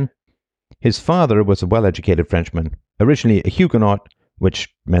back then. His father was a well-educated Frenchman, originally a Huguenot,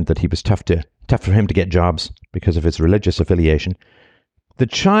 which meant that he was tough for him to get jobs because of his religious affiliation. The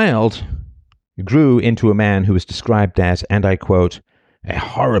child grew into a man who was described as, and I quote, a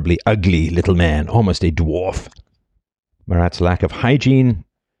horribly ugly little man, almost a dwarf. Marat's lack of hygiene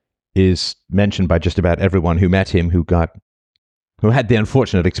is mentioned by just about everyone who met him, who had the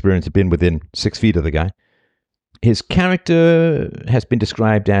unfortunate experience of being within 6 feet of the guy. His character has been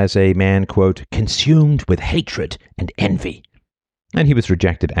described as a man, quote, consumed with hatred and envy. And he was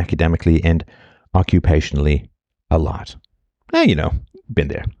rejected academically and occupationally a lot. Been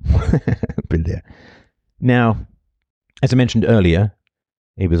there. Been there. Now, as I mentioned earlier,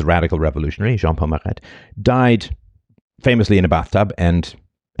 he was a radical revolutionary. Jean-Paul Marat died famously in a bathtub, and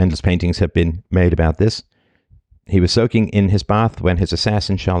endless paintings have been made about this. He was soaking in his bath when his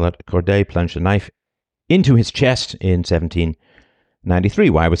assassin, Charlotte Corday, plunged a knife into his chest in 1793.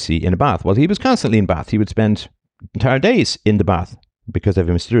 Why was he in a bath? Well, he was constantly in bath. He would spend entire days in the bath because of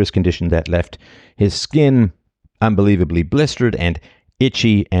a mysterious condition that left his skin unbelievably blistered and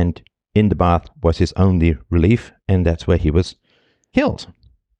itchy, and in the bath was his only relief, and that's where he was killed.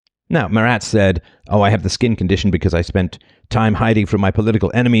 Now, Marat said, I have the skin condition because I spent time hiding from my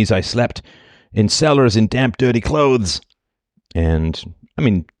political enemies. I slept in cellars in damp, dirty clothes. And,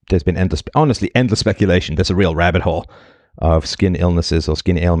 there's been endless speculation. There's a real rabbit hole of skin illnesses or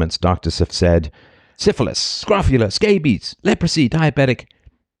skin ailments. Doctors have said syphilis, scrofula, scabies, leprosy, diabetic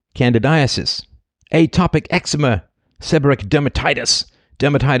candidiasis, atopic eczema, seborrheic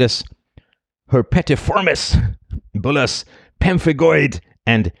dermatitis herpetiformis, bullous pemphigoid,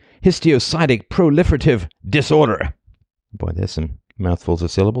 and histiocytic proliferative disorder. Boy, there's some mouthfuls of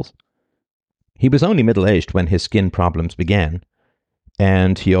syllables. He was only middle-aged when his skin problems began,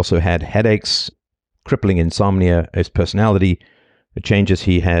 and he also had headaches, crippling insomnia, his personality, the changes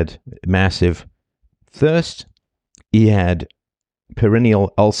he had, massive thirst. He had perineal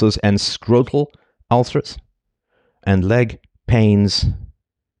ulcers and scrotal ulcers, and leg pains,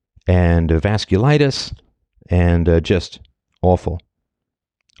 and vasculitis, and just awful.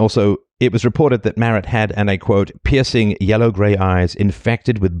 Also, it was reported that Marat had, and I quote, piercing yellow-gray eyes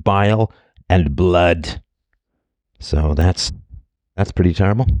infected with bile and blood. So that's pretty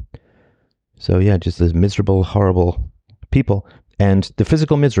terrible. So yeah, just these miserable, horrible people. And the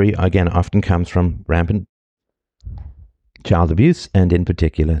physical misery, again, often comes from rampant child abuse, and in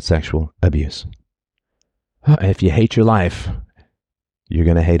particular, sexual abuse. If you hate your life, you're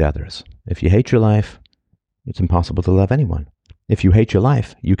going to hate others. If you hate your life, it's impossible to love anyone. If you hate your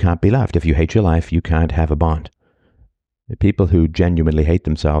life, you can't be loved. If you hate your life, you can't have a bond. The people who genuinely hate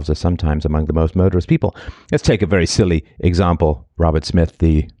themselves are sometimes among the most murderous people. Let's take a very silly example. Robert Smith,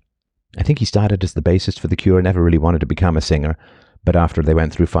 I think he started as the bassist for The Cure, never really wanted to become a singer. But after they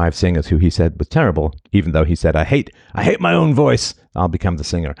went through 5 singers who he said was terrible, even though he said, I hate my own voice, I'll become the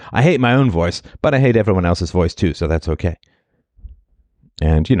singer. I hate my own voice, but I hate everyone else's voice too, so that's okay.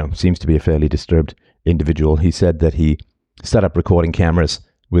 And, seems to be a fairly disturbed individual. He said that he set up recording cameras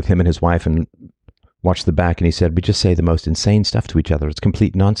with him and his wife and watched the back, and he said, we just say the most insane stuff to each other. It's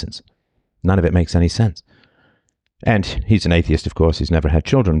complete nonsense. None of it makes any sense. And he's an atheist, of course. He's never had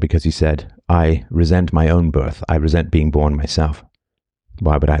children because he said, I resent my own birth. I resent being born myself.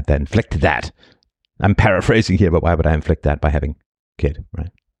 Why would I then inflict that? I'm paraphrasing here, but why would I inflict that by having a kid,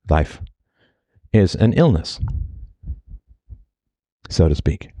 right? Life is an illness, so to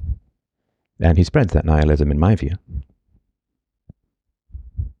speak. And he spreads that nihilism, in my view.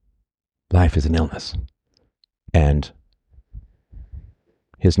 Life is an illness. And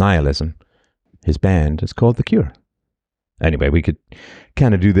his nihilism, his band, is called The Cure. Anyway, we could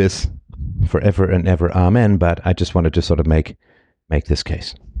kind of do this forever and ever, amen, but I just wanted to sort of make this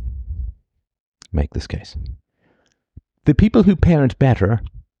case. Make this case. The people who parent better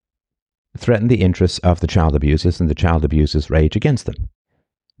threaten the interests of the child abusers, and the child abusers rage against them.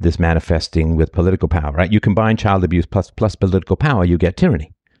 This manifesting with political power, right? You combine child abuse plus political power, you get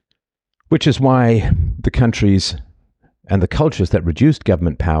tyranny. Which is why the countries and the cultures that reduced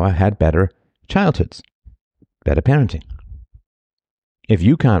government power had better childhoods, better parenting. If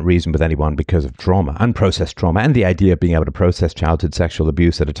you can't reason with anyone because of trauma, unprocessed trauma, and the idea of being able to process childhood sexual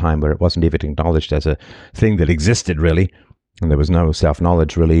abuse at a time where it wasn't even acknowledged as a thing that existed, really, and there was no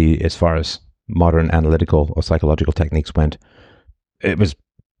self-knowledge, really, as far as modern analytical or psychological techniques went, it was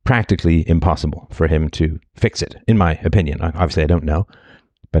practically impossible for him to fix it, in my opinion. Obviously, I don't know,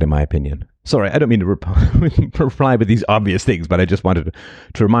 but in my opinion. Sorry, I don't mean to reply with these obvious things, but I just wanted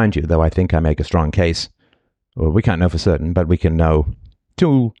to remind you, though I think I make a strong case. Well, we can't know for certain, but we can know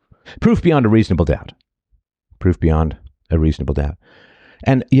to proof beyond a reasonable doubt. Proof beyond a reasonable doubt.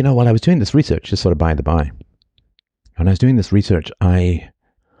 And, while I was doing this research, just sort of by the by, when I was doing this research, I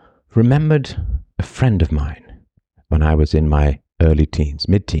remembered a friend of mine when I was in my early teens,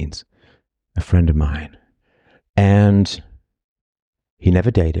 mid-teens, a friend of mine. And he never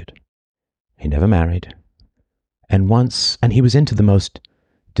dated. He never married. And he was into the most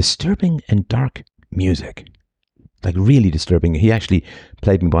disturbing and dark music. Like really disturbing. He actually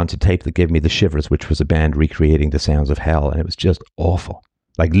played me once a tape that gave me the shivers, which was a band recreating the sounds of hell. And it was just awful.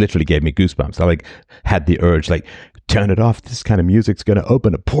 Like literally gave me goosebumps. I had the urge, turn it off. This kind of music's going to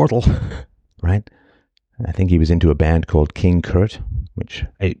open a portal. Right? I think he was into a band called King Kurt, which,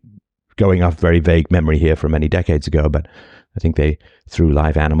 going off very vague memory here from many decades ago, but I think they threw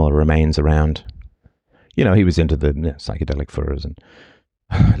live animal remains around. He was into the psychedelic furs and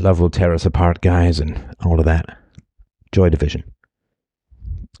Love Will Tear Us Apart guys and all of that. Joy Division.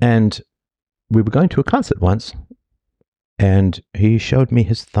 And we were going to a concert once, and he showed me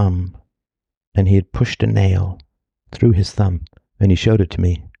his thumb, and he had pushed a nail through his thumb, and he showed it to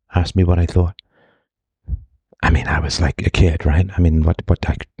me, asked me what I thought. I mean, I was like a kid, right? I mean,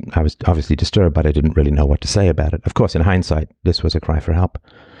 I was obviously disturbed, but I didn't really know what to say about it. Of course, in hindsight, this was a cry for help.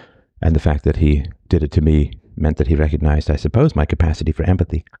 And the fact that he did it to me meant that he recognized, I suppose, my capacity for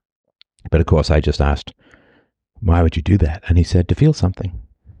empathy. But of course, I just asked, why would you do that? And he said, to feel something.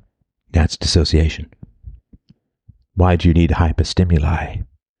 That's dissociation. Why do you need hyperstimuli?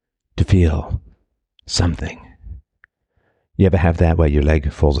 To feel something. You ever have that where your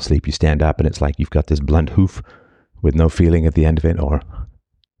leg falls asleep, you stand up, and it's like you've got this blunt hoof with no feeling at the end of it? Or,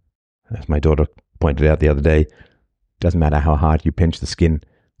 as my daughter pointed out the other day, doesn't matter how hard you pinch the skin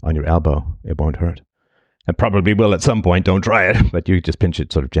on your elbow, it won't hurt. It probably will at some point, don't try it, but you just pinch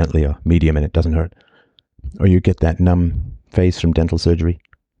it sort of gently or medium and it doesn't hurt. Or you get that numb face from dental surgery.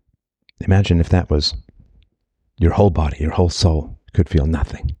 Imagine if that was your whole body, your whole soul could feel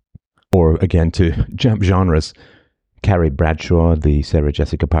nothing. Or again, to jump genres, Carrie Bradshaw, the Sarah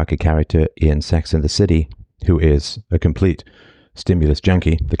Jessica Parker character in Sex and the City, who is a complete stimulus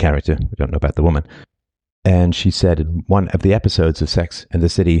junkie, the character, we don't know about the woman. And she said in one of the episodes of Sex and the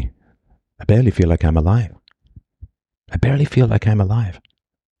City, I barely feel like I'm alive. I barely feel like I'm alive.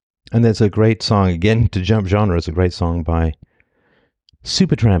 And there's a great song, again, to jump genres, a great song by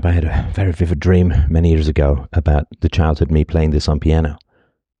Supertramp. I had a very vivid dream many years ago about the childhood me playing this on piano.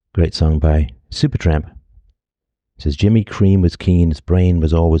 Great song by Supertramp. It says, Jimmy Cream was keen, his brain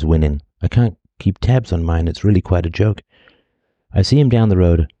was always winning. I can't keep tabs on mine, it's really quite a joke. I see him down the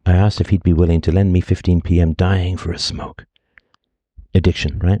road. I asked if he'd be willing to lend me 15 p.m. dying for a smoke.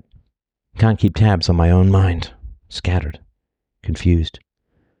 Addiction, right? Can't keep tabs on my own mind. Scattered. Confused.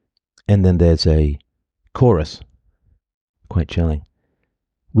 And then there's a chorus. Quite chilling.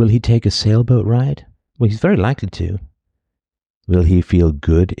 Will he take a sailboat ride? Well, he's very likely to. Will he feel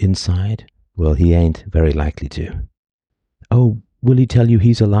good inside? Well, he ain't very likely to. Oh, will he tell you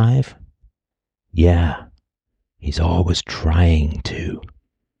he's alive? Yeah. He's always trying to.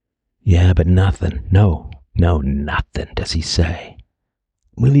 Yeah, but nothing. No, nothing, does he say.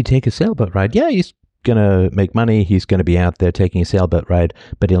 Will he take a sailboat ride? Yeah, he's going to make money. He's going to be out there taking a sailboat ride,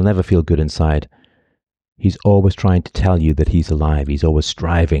 but he'll never feel good inside. He's always trying to tell you that he's alive. He's always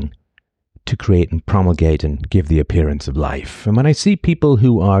striving to create and promulgate and give the appearance of life. And when I see people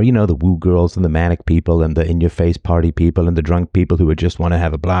who are, the woo girls and the manic people and the in-your-face party people and the drunk people who just want to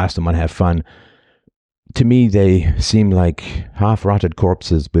have a blast and want to have fun, to me, they seem like half-rotted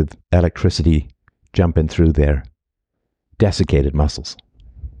corpses with electricity jumping through their desiccated muscles.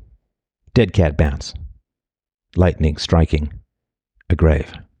 Dead cat bounce. Lightning striking a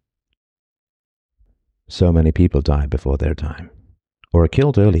grave. So many people die before their time, or are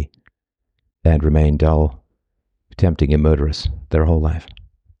killed early, and remain dull, tempting and murderous their whole life.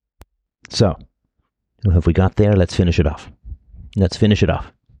 So, have we got there? Let's finish it off.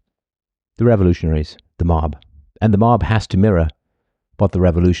 The revolutionaries, the mob. And the mob has to mirror what the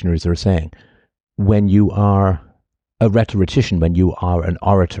revolutionaries are saying. When you are a rhetorician, when you are an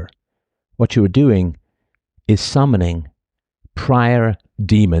orator, what you are doing is summoning prior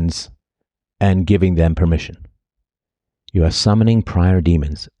demons and giving them permission. You are summoning prior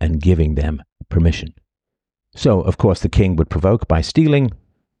demons and giving them permission. So, of course, the king would provoke by stealing,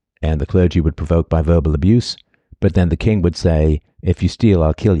 and the clergy would provoke by verbal abuse, but then the king would say, if you steal,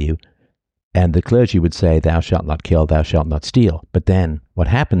 I'll kill you. And the clergy would say, thou shalt not kill, thou shalt not steal. But then what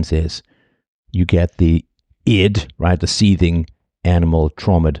happens is you get the id, right, the seething animal,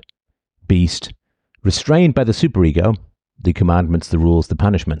 traumatized beast, restrained by the superego, the commandments, the rules, the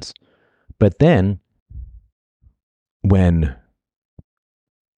punishments. But then when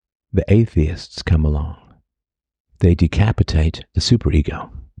the atheists come along, they decapitate the superego.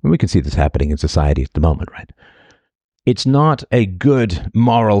 And we can see this happening in society at the moment, right? It's not a good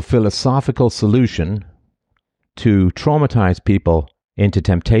moral philosophical solution to traumatize people into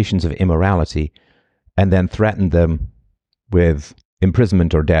temptations of immorality and then threaten them with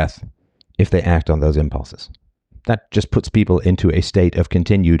imprisonment or death if they act on those impulses. That just puts people into a state of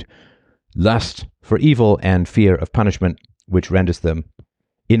continued lust for evil and fear of punishment, which renders them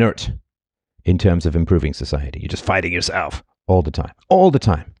inert in terms of improving society. You're just fighting yourself all the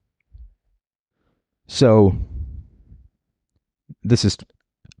time. So,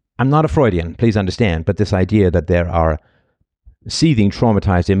 I'm not a Freudian, please understand, but this idea that there are seething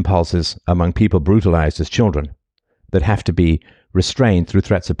traumatized impulses among people brutalized as children that have to be restrained through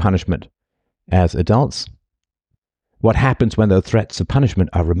threats of punishment as adults. What happens when those threats of punishment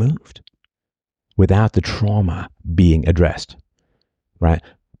are removed without the trauma being addressed, right?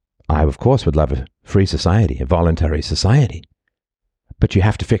 I, of course, would love a free society, a voluntary society, but you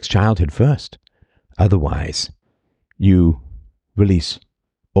have to fix childhood first. Otherwise, you release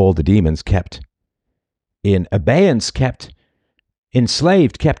all the demons kept in abeyance, kept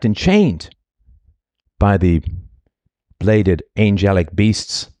enslaved, kept enchained by the bladed angelic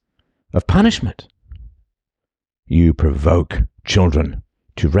beasts of punishment. You provoke children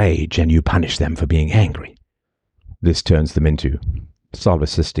to rage and you punish them for being angry. This turns them into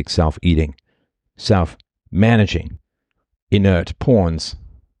solipsistic, self-eating, self-managing, inert pawns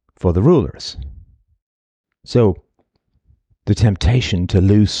for the rulers. So, the temptation to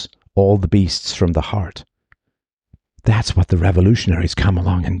loose all the beasts from the heart, that's what the revolutionaries come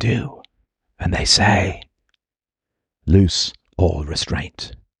along and do. And they say, loose all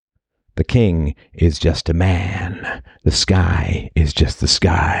restraint. The king is just a man. The sky is just the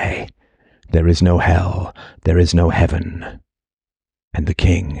sky. There is no hell. There is no heaven. and the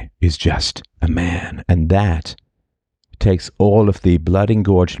king is just a man. And that takes all of the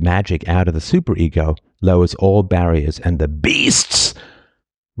blood-engorged magic out of the superego, lowers all barriers, and the beasts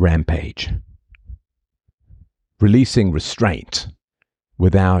rampage. Releasing restraint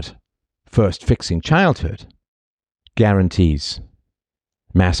without first fixing childhood guarantees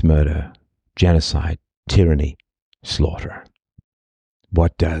mass murder, genocide, tyranny, slaughter.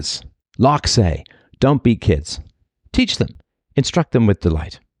 What does Locke say? Don't beat kids. Teach them. Instruct them with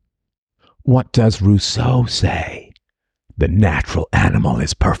delight. What does Rousseau say? The natural animal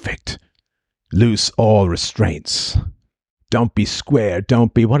is perfect. Loose all restraints. Don't be square.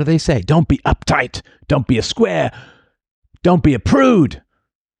 Don't be, what do they say? Don't be uptight. Don't be a square. Don't be a prude.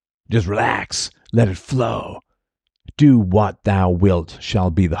 Just relax. Let it flow. Do what thou wilt shall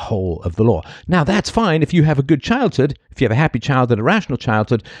be the whole of the law. Now, that's fine if you have a good childhood, if you have a happy childhood, a rational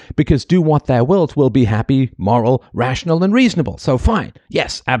childhood, because do what thou wilt will be happy, moral, rational, and reasonable. So fine.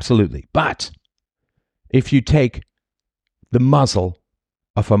 Yes, absolutely. But if you take the muzzle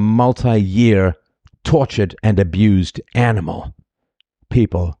of a multi-year tortured and abused animal,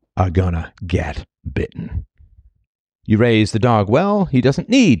 people are gonna get bitten. You raise the dog well, he doesn't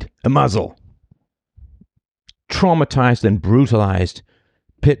need a muzzle. Traumatized and brutalized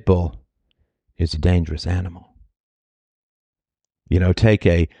pit bull is a dangerous animal. Take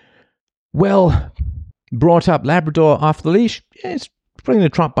a well-brought-up Labrador off the leash, it's bringing the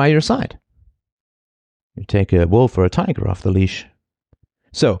trot by your side. You take a wolf or a tiger off the leash.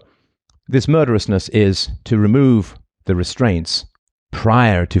 So, this murderousness is to remove the restraints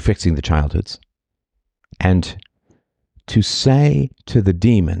prior to fixing the childhoods, and to say to the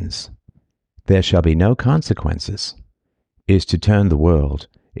demons, there shall be no consequences, is to turn the world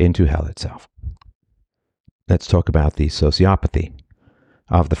into hell itself. Let's talk about the sociopathy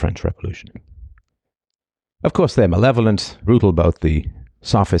of the French Revolution. Of course, they're malevolent, brutal, both the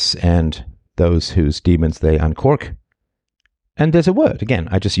sophists and those whose demons they uncork. And there's a word, again,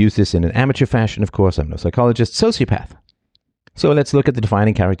 I just use this in an amateur fashion, of course, I'm no psychologist, sociopath. So let's look at the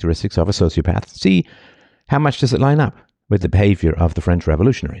defining characteristics of a sociopath, see how much does it line up with the behavior of the French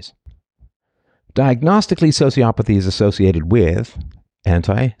revolutionaries. Diagnostically, sociopathy is associated with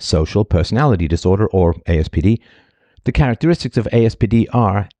antisocial personality disorder, or ASPD. The characteristics of ASPD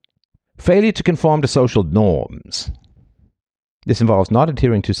are failure to conform to social norms. This involves not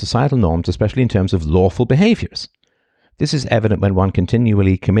adhering to societal norms, especially in terms of lawful behaviors. This is evident when one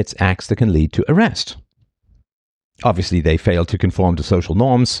continually commits acts that can lead to arrest. Obviously, they fail to conform to social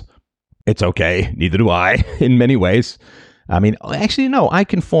norms. It's okay, neither do I, in many ways. Actually, no, I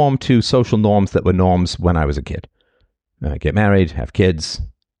conform to social norms that were norms when I was a kid. Get married, have kids,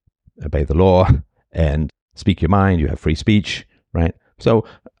 obey the law, and speak your mind. You have free speech, right? So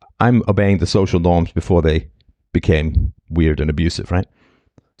I'm obeying the social norms before they became weird and abusive, right?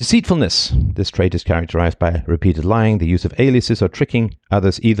 Deceitfulness. This trait is characterized by repeated lying, the use of aliases, or tricking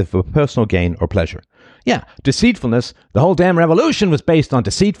others either for personal gain or pleasure. Yeah, deceitfulness. The whole damn revolution was based on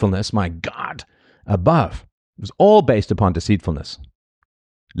deceitfulness. My God, above. It was all based upon deceitfulness.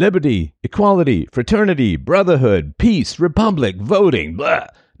 Liberty, equality, fraternity, brotherhood, peace, republic, voting, blah.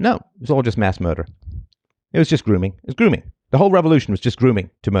 No, it was all just mass murder. It was just grooming. It was grooming. The whole revolution was just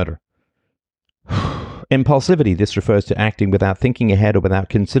grooming to murder. Impulsivity. This refers to acting without thinking ahead or without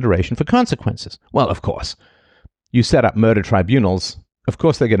consideration for consequences. Well, of course. You set up murder tribunals. Of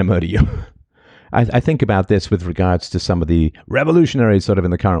course they're going to murder you. I think about this with regards to some of the revolutionaries sort of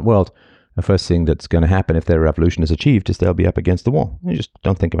in the current world. The first thing that's going to happen if their revolution is achieved is they'll be up against the wall. You just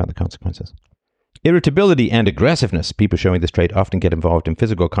don't think about the consequences. Irritability and aggressiveness. People showing this trait often get involved in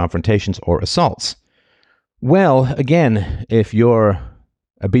physical confrontations or assaults. Well, again, if you're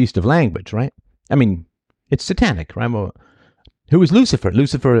a beast of language, right? It's satanic, right? Well, who is Lucifer?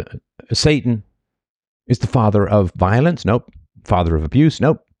 Lucifer, Satan, is the father of violence? Nope. Father of abuse?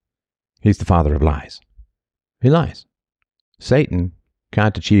 Nope. He's the father of lies. He lies. Satan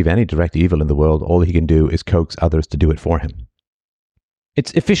can't achieve any direct evil in the world. All he can do is coax others to do it for him.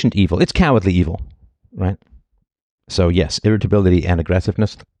 It's efficient evil. It's cowardly evil, right? So yes, irritability and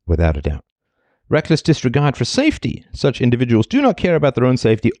aggressiveness, without a doubt. Reckless disregard for safety. Such individuals do not care about their own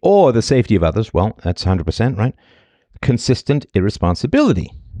safety or the safety of others. Well, that's 100%, right? Consistent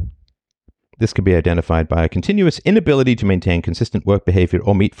irresponsibility. This can be identified by a continuous inability to maintain consistent work behavior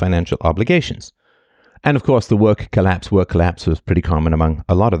or meet financial obligations. And of course, the work collapse was pretty common among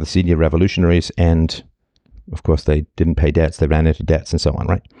a lot of the senior revolutionaries. And of course, they didn't pay debts. They ran into debts and so on,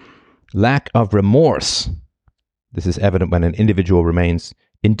 right? Lack of remorse. This is evident when an individual remains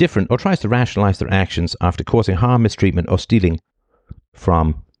indifferent or tries to rationalize their actions after causing harm, mistreatment, or stealing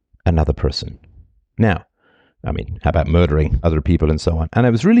from another person. Now, I mean, how about murdering other people and so on? And I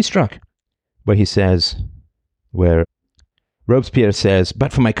was really struck where Robespierre says,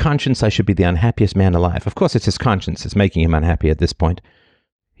 but for my conscience, I should be the unhappiest man alive. Of course, it's his conscience that's making him unhappy at this point.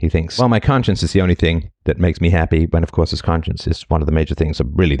 He thinks, well, my conscience is the only thing that makes me happy, when of course his conscience is one of the major things, or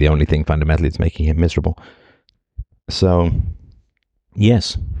really the only thing fundamentally that's making him miserable. So,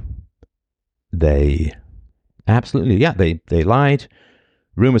 yes, they absolutely, they lied.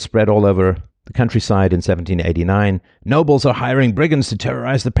 Rumors spread all over the countryside in 1789. Nobles are hiring brigands to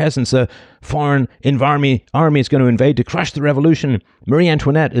terrorize the peasants. A foreign army is going to invade to crush the revolution. Marie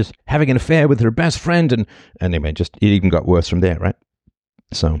Antoinette is having an affair with her best friend. And anyway, it even got worse from there, right?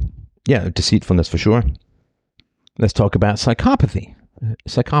 So, yeah, deceitfulness for sure. Let's talk about psychopathy.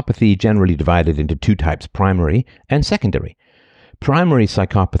 Psychopathy generally divided into two types, primary and secondary. Primary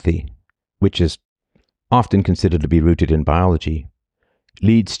psychopathy, which is often considered to be rooted in biology,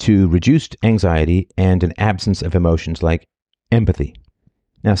 leads to reduced anxiety and an absence of emotions like empathy.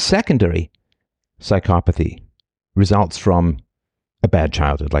 Now, secondary psychopathy results from a bad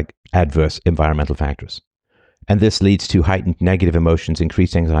childhood, like adverse environmental factors. And this leads to heightened negative emotions,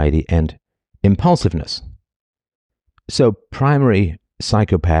 increased anxiety, and impulsiveness. So primary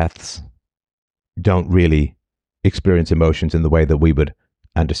psychopaths don't really experience emotions in the way that we would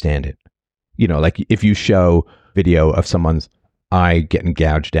understand it. You know, like if you show video of someone's eye getting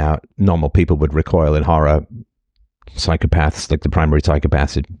gouged out, normal people would recoil in horror. Psychopaths, like the primary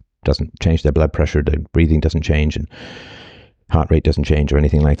psychopaths, it doesn't change their blood pressure, their breathing doesn't change, and heart rate doesn't change or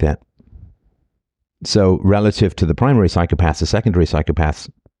anything like that. So relative to the primary psychopaths, the secondary psychopaths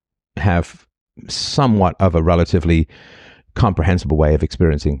have somewhat of a relatively comprehensible way of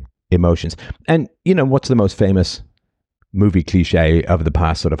experiencing emotions. And, you know, what's the most famous movie cliche of the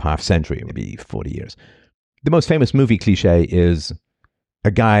past sort of half century, maybe 40 years? The most famous movie cliche is a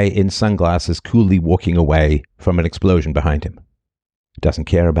guy in sunglasses coolly walking away from an explosion behind him. Doesn't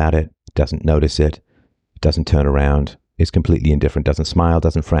care about it, doesn't notice it, doesn't turn around, is completely indifferent, doesn't smile,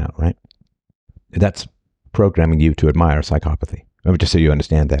 doesn't frown, right? That's programming you to admire psychopathy. Just so you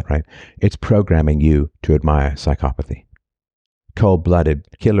understand that, right? It's programming you to admire psychopathy. Cold-blooded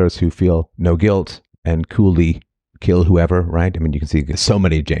killers who feel no guilt and coolly kill whoever, right? I mean, you can see so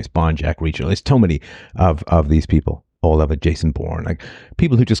many James Bond, Jack Reacher. There's so many of these people, all of it, Jason Bourne, like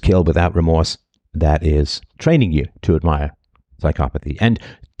people who just kill without remorse. That is training you to admire psychopathy and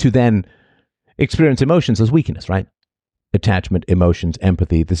to then experience emotions as weakness, right? Attachment, emotions,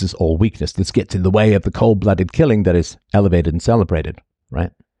 empathy, this is all weakness. This gets in the way of the cold-blooded killing that is elevated and celebrated,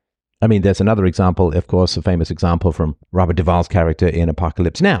 right? I mean, there's another example, of course, a famous example from Robert Duvall's character in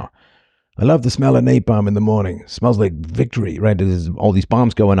Apocalypse Now. I love the smell of napalm in the morning. Smells like victory, right? There's all these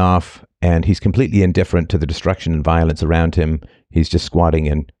bombs going off, and he's completely indifferent to the destruction and violence around him. He's just squatting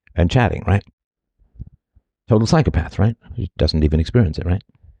and chatting, right? Total psychopath, right? He doesn't even experience it, right?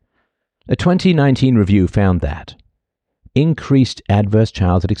 A 2019 review found that increased adverse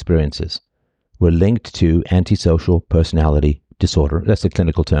childhood experiences were linked to antisocial personality disorder. That's the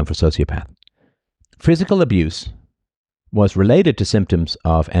clinical term for sociopath. Physical abuse was related to symptoms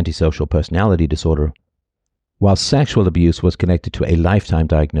of antisocial personality disorder, while sexual abuse was connected to a lifetime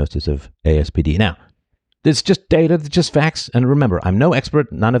diagnosis of ASPD. Now, it's just data, it's just facts. And remember, I'm no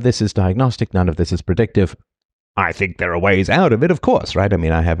expert. None of this is diagnostic. None of this is predictive. I think there are ways out of it, of course, right? I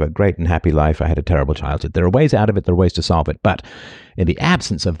mean, I have a great and happy life. I had a terrible childhood. There are ways out of it. There are ways to solve it. But in the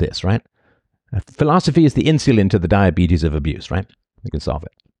absence of this, right? Philosophy is the insulin to the diabetes of abuse, right? We can solve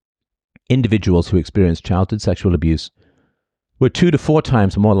it. Individuals who experienced childhood sexual abuse were 2 to 4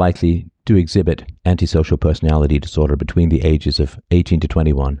 times more likely to exhibit antisocial personality disorder between the ages of 18 to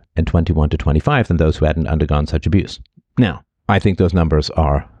 21 and 21 to 25 than those who hadn't undergone such abuse. Now, I think those numbers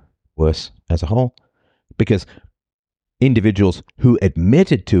are worse as a whole, because individuals who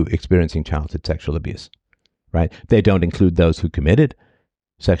admitted to experiencing childhood sexual abuse, right, they don't include those who committed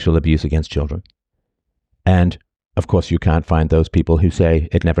sexual abuse against children. And, of course, you can't find those people who say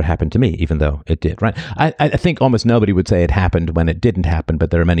it never happened to me, even though it did, right? I think almost nobody would say it happened when it didn't happen,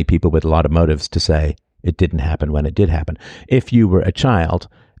 but there are many people with a lot of motives to say it didn't happen when it did happen. If you were a child,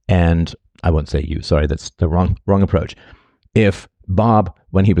 and I won't say you, sorry, that's the wrong approach. If Bob,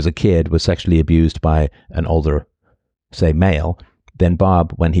 when he was a kid, was sexually abused by an older, say, male, then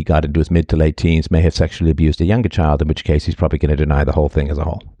Bob, when he got into his mid to late teens, may have sexually abused a younger child, in which case he's probably going to deny the whole thing as a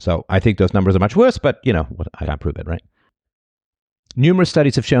whole. So I think those numbers are much worse, but, you know, I can't prove it, right? Numerous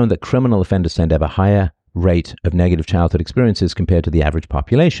studies have shown that criminal offenders tend to have a higher rate of negative childhood experiences compared to the average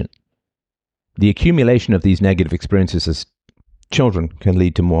population. The accumulation of these negative experiences as children can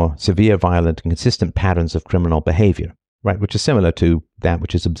lead to more severe, violent, and consistent patterns of criminal behavior, right, which is similar to that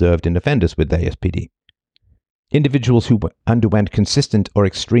which is observed in offenders with ASPD. Individuals who underwent consistent or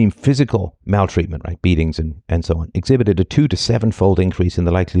extreme physical maltreatment, right, beatings and so on, exhibited a 2 to 7-fold increase in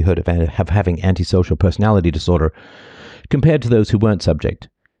the likelihood of having antisocial personality disorder compared to those who weren't subject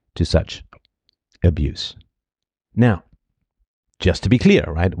to such abuse. Now, just to be clear,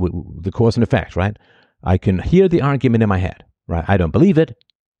 right, the cause and effect, right, I can hear the argument in my head, right? I don't believe it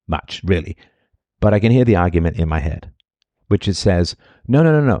much, really, but I can hear the argument in my head, which it says,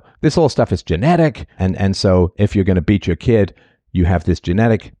 no, this whole stuff is genetic, and so if you're going to beat your kid, you have this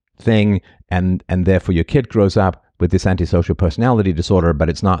genetic thing, and therefore your kid grows up with this antisocial personality disorder, but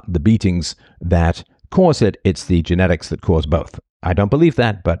it's not the beatings that cause it, it's the genetics that cause both. I don't believe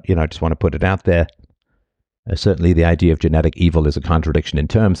that, but, I just want to put it out there. Certainly the idea of genetic evil is a contradiction in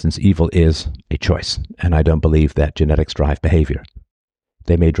terms, since evil is a choice, and I don't believe that genetics drive behavior.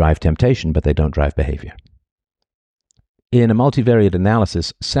 They may drive temptation, but they don't drive behavior. In a multivariate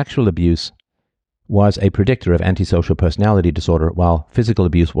analysis, sexual abuse was a predictor of antisocial personality disorder, while physical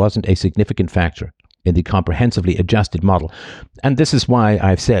abuse wasn't a significant factor in the comprehensively adjusted model. And this is why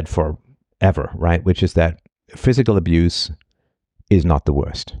I've said forever, right, which is that physical abuse is not the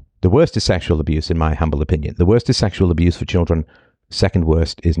worst. The worst is sexual abuse, in my humble opinion. The worst is sexual abuse for children. Second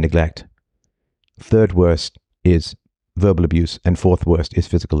worst is neglect. Third worst is verbal abuse. And fourth worst is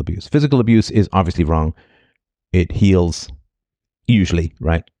physical abuse. Physical abuse is obviously wrong. It heals, usually,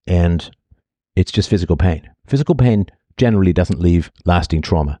 right? And it's just physical pain. Physical pain generally doesn't leave lasting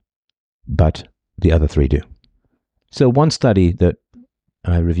trauma, but the other three do. So one study that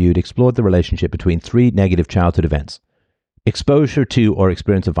I reviewed explored the relationship between 3 negative childhood events: exposure to or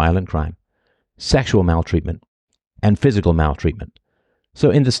experience of violent crime, sexual maltreatment, and physical maltreatment.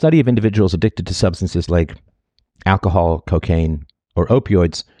 So in the study of individuals addicted to substances like alcohol, cocaine, or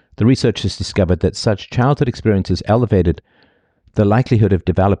opioids, the researchers discovered that such childhood experiences elevated the likelihood of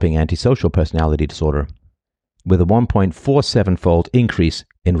developing antisocial personality disorder with a 1.47-fold increase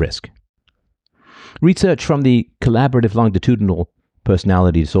in risk. Research from the Collaborative Longitudinal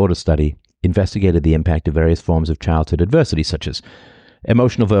Personality Disorder Study investigated the impact of various forms of childhood adversity, such as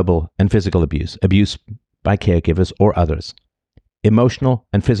emotional, verbal, and physical abuse, abuse by caregivers or others, emotional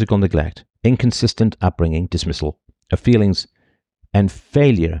and physical neglect, inconsistent upbringing, dismissal of feelings, and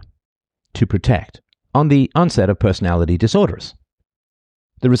failure to protect on the onset of personality disorders.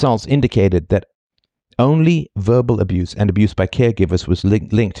 The results indicated that only verbal abuse and abuse by caregivers was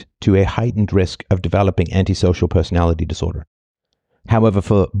linked to a heightened risk of developing antisocial personality disorder. However,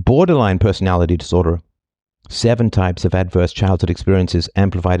 for borderline personality disorder, 7 types of adverse childhood experiences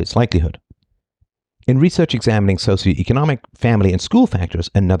amplified its likelihood. In research examining socioeconomic, family, and school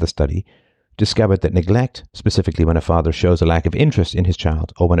factors, another study discovered that neglect, specifically when a father shows a lack of interest in his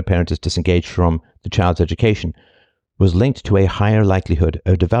child or when a parent is disengaged from the child's education, was linked to a higher likelihood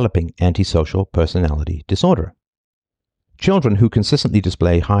of developing antisocial personality disorder. Children who consistently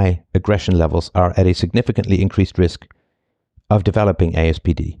display high aggression levels are at a significantly increased risk of developing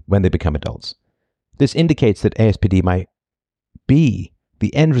ASPD when they become adults. This indicates that ASPD might be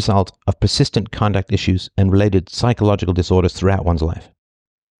the end result of persistent conduct issues and related psychological disorders throughout one's life.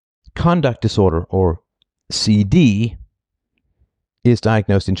 Conduct disorder, or CD, is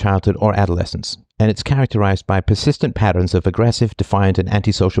diagnosed in childhood or adolescence, and it's characterized by persistent patterns of aggressive, defiant, and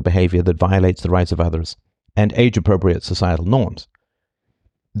antisocial behavior that violates the rights of others and age-appropriate societal norms.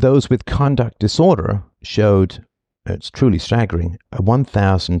 Those with conduct disorder showed, it's truly staggering, a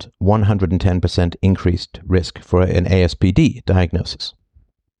 1,110% increased risk for an ASPD diagnosis.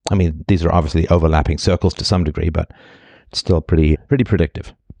 I mean, these are obviously overlapping circles to some degree, but it's still pretty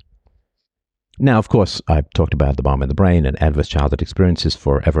predictive. Now, of course, I've talked about the bomb in the brain and adverse childhood experiences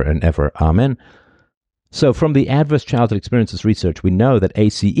forever and ever. Amen. So from the adverse childhood experiences research, we know that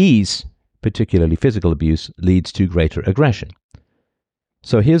ACEs, particularly physical abuse, leads to greater aggression.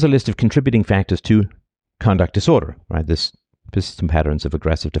 So here's a list of contributing factors to conduct disorder, right? This persistent patterns of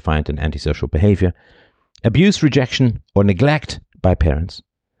aggressive, defiant, and antisocial behavior. Abuse, rejection, or neglect by parents.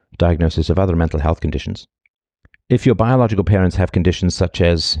 Diagnosis of other mental health conditions. If your biological parents have conditions such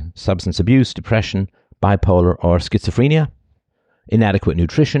as substance abuse, depression, bipolar, or schizophrenia, inadequate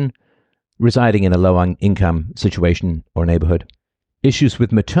nutrition, residing in a low-income situation or neighborhood, issues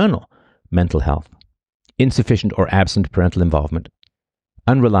with maternal mental health, insufficient or absent parental involvement,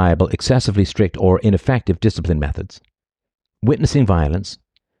 unreliable, excessively strict, or ineffective discipline methods, witnessing violence,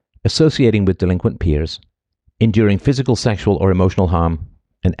 associating with delinquent peers, enduring physical, sexual, or emotional harm,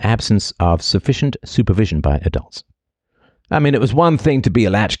 and absence of sufficient supervision by adults. I mean, it was one thing to be a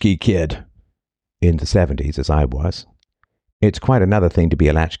latchkey kid in the 70s, as I was. It's quite another thing to be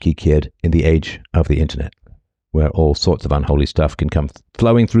a latchkey kid in the age of the internet, where all sorts of unholy stuff can come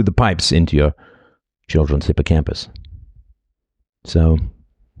flowing through the pipes into your children's hippocampus. So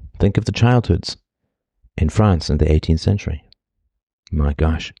think of the childhoods in France in the 18th century. My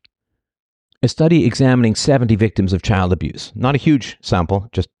gosh. A study examining 70 victims of child abuse, not a huge sample,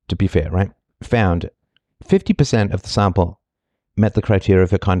 just to be fair, right, found 50% of the sample met the criteria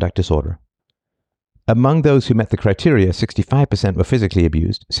for conduct disorder. Among those who met the criteria, 65% were physically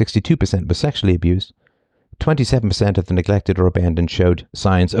abused, 62% were sexually abused, 27% of the neglected or abandoned showed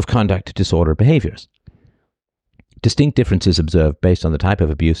signs of conduct disorder behaviors. Distinct differences observed based on the type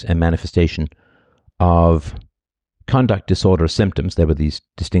of abuse and manifestation of conduct disorder symptoms. There were these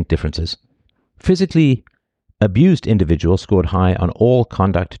distinct differences. Physically abused individuals scored high on all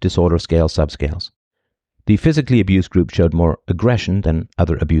conduct disorder scale subscales. The physically abused group showed more aggression than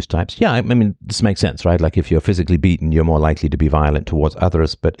other abuse types. Yeah, I mean, this makes sense, right? Like if you're physically beaten, you're more likely to be violent towards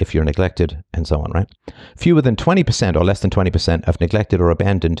others, but if you're neglected, and so on, right? Fewer than 20% or less than 20% of neglected or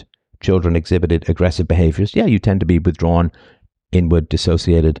abandoned children exhibited aggressive behaviors. Yeah, you tend to be withdrawn, inward,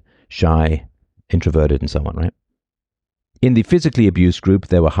 dissociated, shy, introverted, and so on, right? In the physically abused group,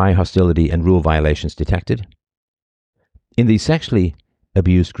 there were high hostility and rule violations detected. In the sexually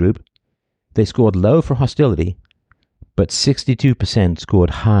abused group, they scored low for hostility, but 62% scored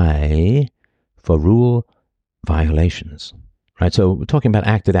high for rule violations. Right? So we're talking about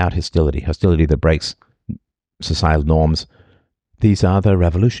acted out hostility that breaks societal norms. These are the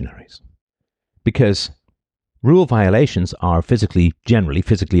revolutionaries. Because rule violations are generally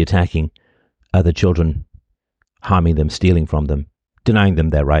physically attacking other children, harming them, stealing from them, denying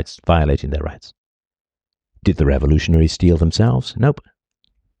them their rights, violating their rights. Did the revolutionaries steal themselves? Nope.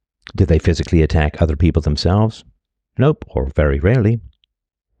 Did they physically attack other people themselves? Nope, or very rarely.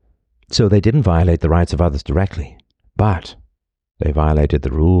 So they didn't violate the rights of others directly, but they violated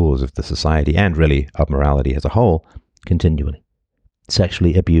the rules of the society and really of morality as a whole continually.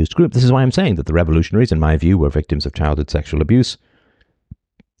 Sexually abused group. This is why I'm saying that the revolutionaries, in my view, were victims of childhood sexual abuse.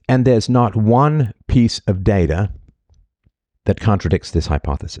 And there's not one piece of data that contradicts this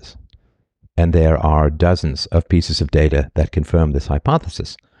hypothesis. And there are dozens of pieces of data that confirm this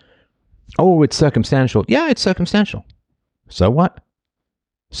hypothesis. Oh, it's circumstantial. Yeah, it's circumstantial. So what?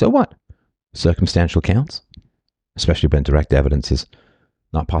 So what? Circumstantial counts, especially when direct evidence is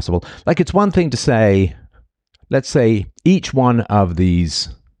not possible. Like, it's one thing to say, let's say each one of these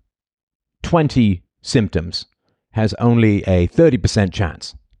 20 symptoms has only a 30%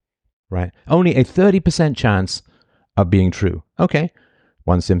 chance, right? Only a 30% chance of being true. Okay,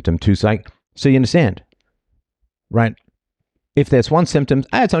 one symptom, two psych. So you understand, right? If there's one symptom,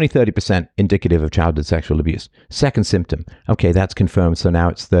 it's only 30% indicative of childhood sexual abuse. Second symptom, okay, that's confirmed. So now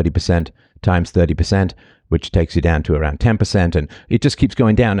it's 30% times 30%, which takes you down to around 10%. And it just keeps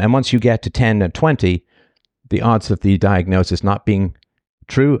going down. And once you get to 10 and 20, the odds of the diagnosis not being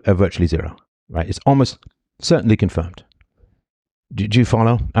true are virtually zero, right? It's almost certainly confirmed. Do you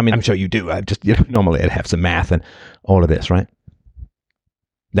follow? I mean, I'm sure you do. Normally I'd have some math and all of this, right?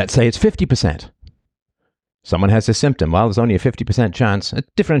 Let's say it's 50%. Someone has a symptom. Well, there's only a 50% chance. A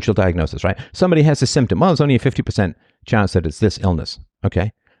differential diagnosis, right? Somebody has a symptom. Well, there's only a 50% chance that it's this illness.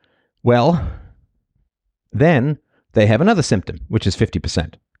 Okay. Well, then they have another symptom, which is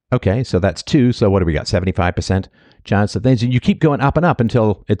 50%. Okay, so that's 2. So what do we got? 75% chance of things. And you keep going up and up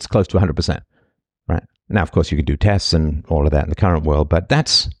until it's close to 100%. Right? Now, of course, you can do tests and all of that in the current world, but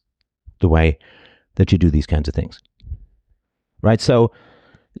that's the way that you do these kinds of things. Right? So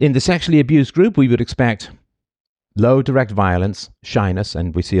in the sexually abused group, we would expect low direct violence, shyness,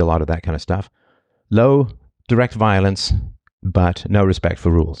 and we see a lot of that kind of stuff. Low direct violence, but no respect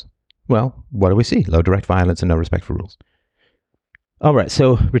for rules. Well, what do we see? Low direct violence and no respect for rules. All right,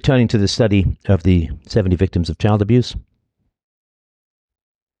 so returning to the study of the 70 victims of child abuse.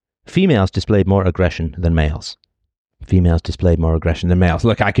 Females displayed more aggression than males. Females displayed more aggression than males.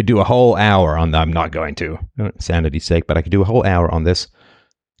 Look, I could do a whole hour on that. I'm not going to, sanity's sake, but I could do a whole hour on this.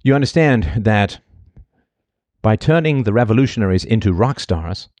 You understand that by turning the revolutionaries into rock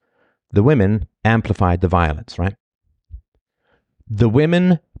stars, the women amplified the violence, right? The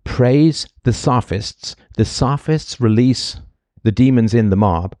women praise the sophists. The sophists release the demons in the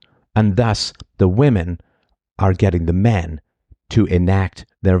mob, and thus the women are getting the men to enact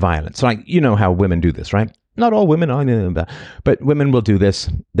their violence. Like, you know how women do this, right? Not all women are, but women will do this.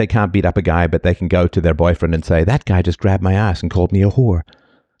 They can't beat up a guy, but they can go to their boyfriend and say, that guy just grabbed my ass and called me a whore.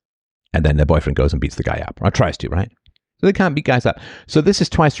 And then their boyfriend goes and beats the guy up, or tries to, right? So they can't beat guys up. So this is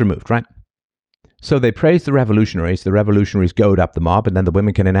twice removed, right? So they praise the revolutionaries goad up the mob, and then the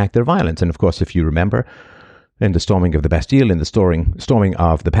women can enact their violence. And of course, if you remember, in the storming of the Bastille, in the storming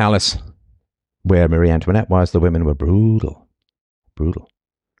of the palace where Marie Antoinette was, the women were brutal. Brutal.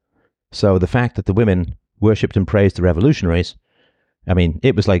 So the fact that the women worshipped and praised the revolutionaries, I mean,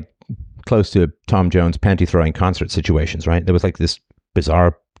 it was like close to Tom Jones panty-throwing concert situations, right? There was like this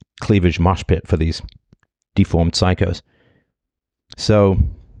bizarre cleavage mosh pit for these deformed psychos. So,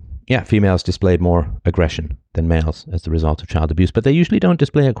 yeah, females displayed more aggression than males as the result of child abuse, but they usually don't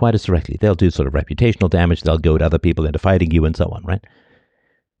display it quite as directly. They'll do sort of reputational damage. They'll goad other people into fighting you and so on, right?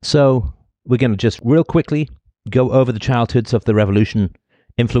 So we're going to just real quickly go over the childhoods of the revolution,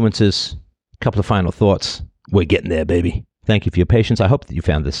 influences, a couple of final thoughts. We're getting there, baby. Thank you for your patience. I hope that you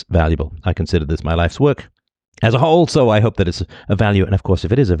found this valuable. I consider this my life's work as a whole, so I hope that it's a value. And of course,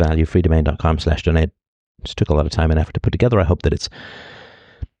 if it is a value, freedomain.com/donate. Just took a lot of time and effort to put together. I hope that it's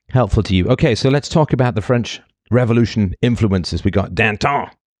helpful to you. Okay, so let's talk about the French Revolution influences. We got Danton.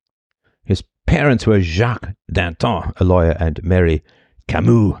 His parents were Jacques Danton, a lawyer, and Mary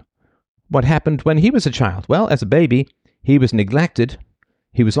Camus. What happened when he was a child? Well, as a baby, he was neglected.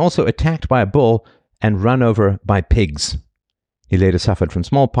 He was also attacked by a bull and run over by pigs. He later suffered from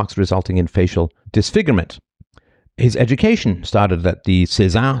smallpox, resulting in facial disfigurement. His education started at the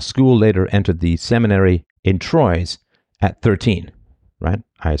César school, later entered the seminary in Troyes at 13, right?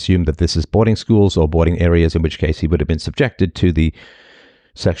 I assume that this is boarding schools or boarding areas, in which case he would have been subjected to the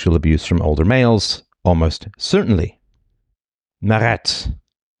sexual abuse from older males, almost certainly. Marat,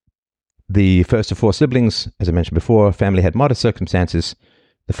 the first of 4 siblings, as I mentioned before, family had modest circumstances.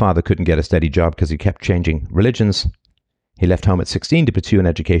 The father couldn't get a steady job because he kept changing religions. He left home at 16 to pursue an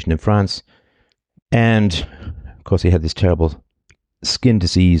education in France. And, of course, he had this terrible skin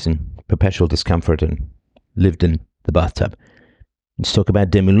disease and perpetual discomfort and lived in the bathtub. Let's talk about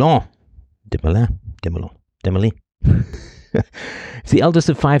Desmoulins. Desmoulins. He's the eldest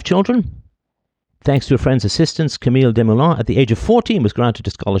of 5 children. Thanks to a friend's assistance, Camille Desmoulins, at the age of 14, was granted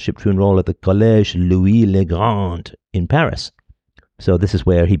a scholarship to enroll at the Collège Louis le Grand in Paris. So this is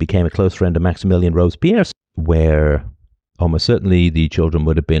where he became a close friend of Maximilien Robespierre, where almost certainly the children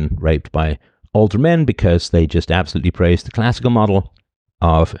would have been raped by older men because they just absolutely praised the classical model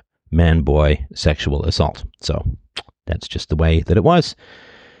of man-boy sexual assault. So that's just the way that it was.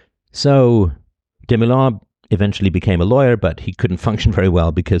 So Desmoulins eventually became a lawyer, but he couldn't function very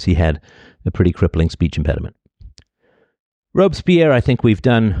well because he had a pretty crippling speech impediment. Robespierre, I think we've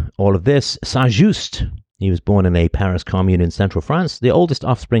done all of this. Saint-Just, he was born in a Paris commune in central France, the oldest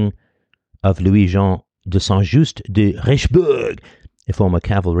offspring of Louis-Jean de Saint-Just de Richebourg, a former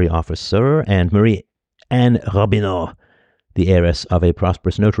cavalry officer, and Marie-Anne Robineau, the heiress of a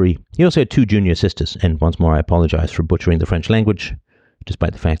prosperous notary. He also had 2 junior sisters, and once more I apologize for butchering the French language,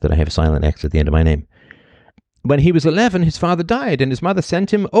 despite the fact that I have a silent X at the end of my name. When he was 11, his father died, and his mother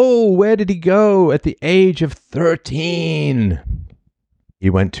sent him, where did he go? At the age of 13. He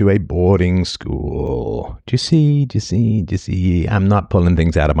went to a boarding school. Do you see? I'm not pulling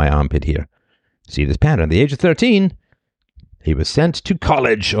things out of my armpit here. See this pattern? At the age of 13, he was sent to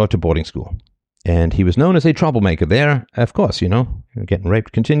college or to boarding school. And he was known as a troublemaker there. Of course, getting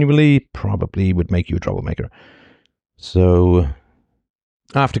raped continually probably would make you a troublemaker. So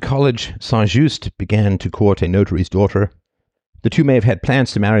after college, Saint-Just began to court a notary's daughter. The two may have had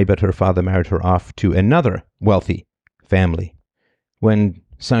plans to marry, but her father married her off to another wealthy family. When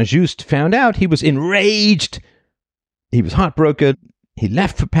Saint-Just found out, he was enraged. He was heartbroken. He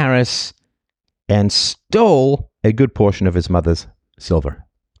left for Paris and stole a good portion of his mother's silver.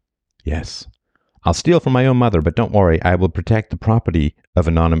 Yes, I'll steal from my own mother, but don't worry, I will protect the property of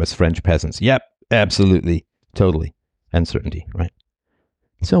anonymous French peasants. Yep, absolutely, totally, and certainty, right?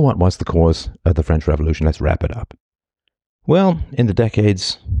 So what was the cause of the French Revolution? Let's wrap it up. Well, in the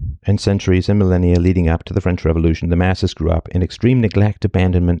decades and centuries and millennia leading up to the French Revolution, the masses grew up in extreme neglect,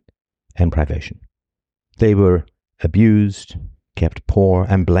 abandonment, and privation. They were abused, kept poor,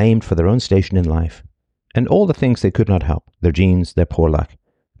 and blamed for their own station in life, and all the things they could not help, their genes, their poor luck,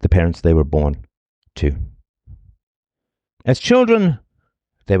 the parents they were born to. As children,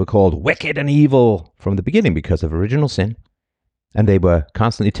 they were called wicked and evil from the beginning because of original sin, and they were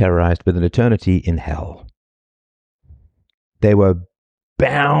constantly terrorized with an eternity in hell. They were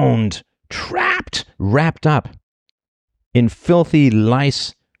bound, trapped, wrapped up in filthy,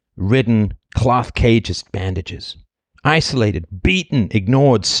 lice-ridden cloth cages, bandages, isolated, beaten,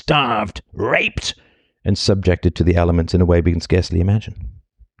 ignored, starved, raped, and subjected to the elements in a way we can scarcely imagine.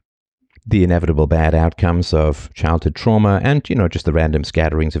 The inevitable bad outcomes of childhood trauma and, just the random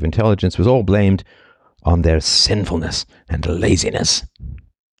scatterings of intelligence was all blamed on their sinfulness and laziness.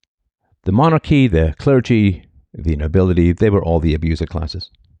 The monarchy, the clergy, the nobility, they were all the abuser classes.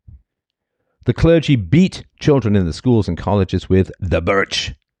 The clergy beat children in the schools and colleges with the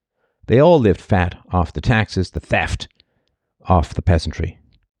birch. They all lived fat off the taxes, the theft, off the peasantry.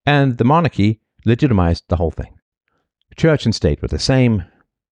 And the monarchy legitimized the whole thing. Church and state were the same.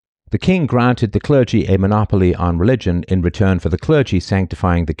 The king granted the clergy a monopoly on religion in return for the clergy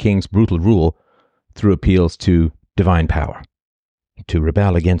sanctifying the king's brutal rule through appeals to divine power. To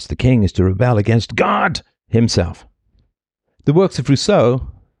rebel against the king is to rebel against God himself. The works of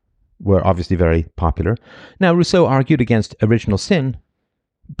Rousseau were obviously very popular. Now, Rousseau argued against original sin,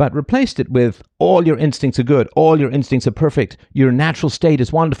 but replaced it with all your instincts are good, all your instincts are perfect, your natural state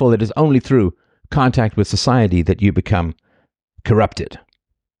is wonderful, it is only through contact with society that you become corrupted.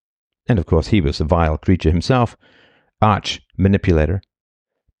 And of course, he was a vile creature himself, arch manipulator.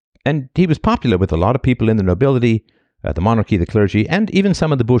 And he was popular with a lot of people in the nobility, the monarchy, the clergy, and even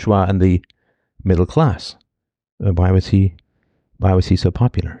some of the bourgeois and the middle class. Why was he so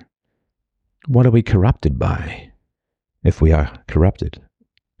popular? What are we corrupted by? If we are corrupted,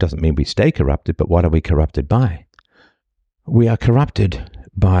 doesn't mean we stay corrupted, but what are we corrupted by? We are corrupted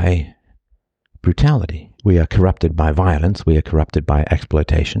by brutality. We are corrupted by violence. We are corrupted by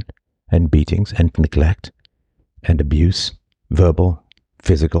exploitation and beatings and neglect and abuse, verbal,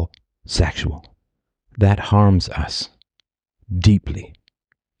 physical, sexual. That harms us deeply.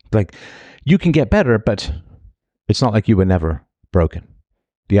 Like, you can get better, but it's not like you were never broken.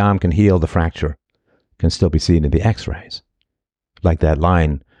 The arm can heal, the fracture can still be seen in the x-rays. Like that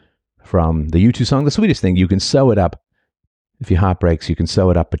line from the U2 song, The Sweetest Thing, you can sew it up. If your heart breaks, you can sew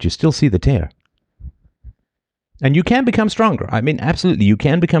it up, but you still see the tear. And you can become stronger. I mean, absolutely, you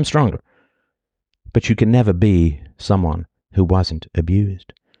can become stronger. But you can never be someone who wasn't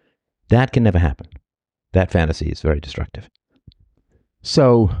abused. That can never happen. That fantasy is very destructive.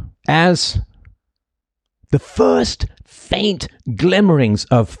 So, as the first faint glimmerings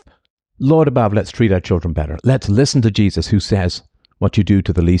of Lord above, let's treat our children better. Let's listen to Jesus, who says, what you do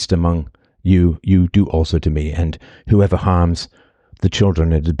to the least among you, you do also to me. And whoever harms the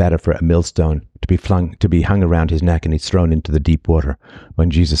children, it is better for a millstone to be hung around his neck and he's thrown into the deep water. When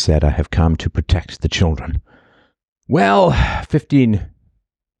Jesus said, I have come to protect the children. Well, 15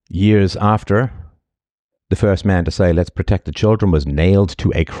 years after the first man to say, let's protect the children, was nailed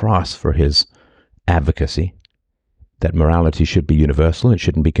to a cross for his advocacy that morality should be universal. It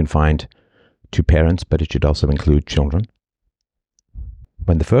shouldn't be confined to parents, but it should also include children.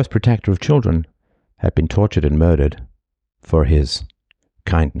 When the first protector of children had been tortured and murdered for his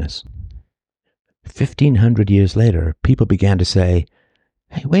kindness, 1,500 years later, people began to say,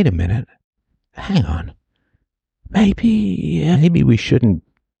 hey, wait a minute, hang on. Maybe we shouldn't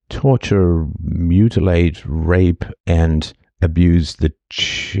torture, mutilate, rape, and abuse the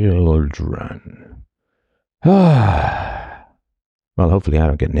children. Well, hopefully I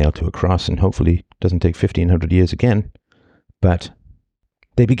don't get nailed to a cross, and hopefully it doesn't take 1,500 years again. But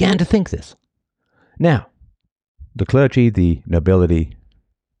they began to think this. Now, the clergy, the nobility,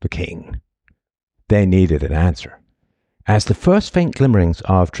 the king, they needed an answer. As the first faint glimmerings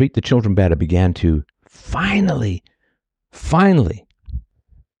of treat the children better began to finally,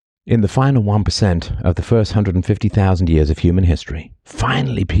 in the final 1% of the first 150,000 years of human history,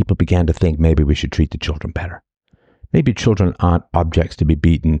 finally people began to think maybe we should treat the children better. Maybe children aren't objects to be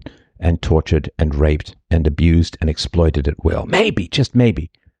beaten and tortured and raped and abused and exploited at will. Maybe, just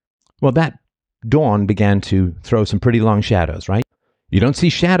maybe. Well, that dawn began to throw some pretty long shadows, right? You don't see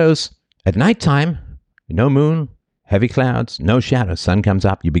shadows at nighttime. No moon, heavy clouds, no shadows. Sun comes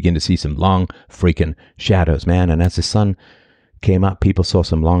up, you begin to see some long freaking shadows, man. And as the sun came up, people saw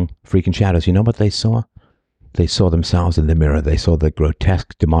some long freaking shadows. You know what they saw? They saw themselves in the mirror. They saw the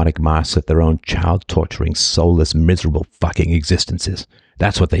grotesque, demonic masks of their own child-torturing, soulless, miserable fucking existences.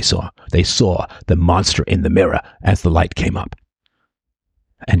 That's what they saw. They saw the monster in the mirror as the light came up.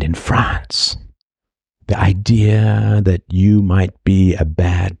 And in France, the idea that you might be a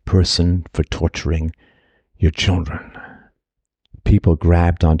bad person for torturing your children. People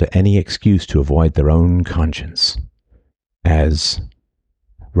grabbed onto any excuse to avoid their own conscience, as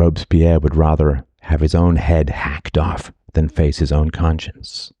Robespierre would rather have his own head hacked off than face his own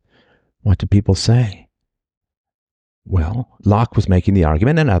conscience. What do people say? Well, Locke was making the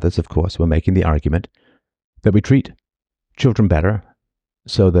argument, and others, of course, were making the argument that we treat children better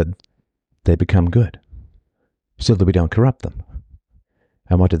so that they become good, so that we don't corrupt them.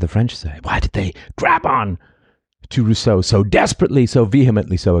 And what did the French say? Why did they grab on to Rousseau so desperately, so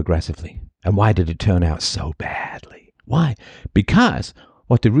vehemently, so aggressively? And why did it turn out so badly? Why? Because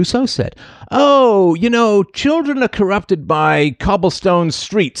what did Rousseau said? Oh, children are corrupted by cobblestone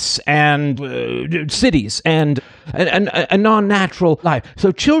streets and cities and a non-natural life.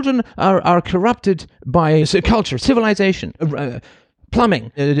 So children are corrupted by culture, civilization,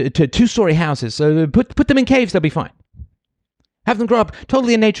 plumbing, to two-story houses. So put them in caves, they'll be fine. Have them grow up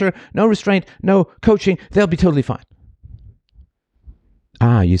totally in nature, no restraint, no coaching. They'll be totally fine.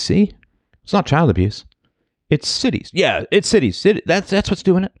 Ah, you see? It's not child abuse. It's cities. Yeah, it's cities. That's what's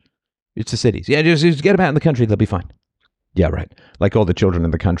doing it. It's the cities. Yeah, just get them out in the country. They'll be fine. Yeah, right. Like all the children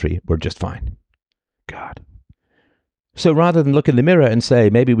in the country were just fine. God. So rather than look in the mirror and say,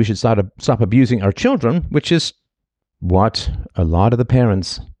 maybe we should stop abusing our children, which is what a lot of the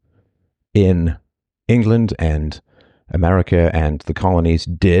parents in England and America and the colonies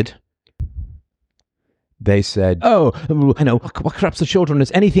did, they said, oh, I know, what corrupts the children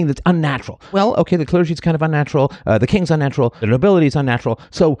is anything that's unnatural. Well, okay, the clergy's kind of unnatural, the king's unnatural, the nobility's unnatural,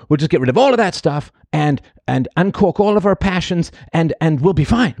 so we'll just get rid of all of that stuff and uncork all of our passions and we'll be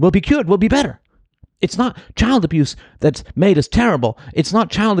fine, we'll be cured, we'll be better. It's not child abuse that's made us terrible. It's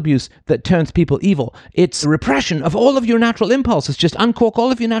not child abuse that turns people evil. It's repression of all of your natural impulses. Just uncork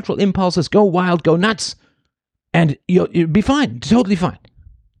all of your natural impulses, go wild, go nuts, and you'll be fine, totally fine.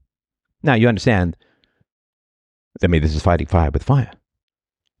 Now, you understand, I mean, this is fighting fire with fire.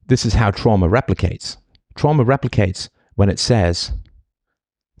 This is how trauma replicates. Trauma replicates when it says,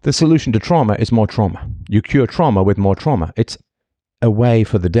 the solution to trauma is more trauma. You cure trauma with more trauma. It's a way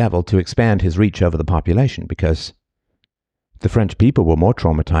for the devil to expand his reach over the population, because the French people were more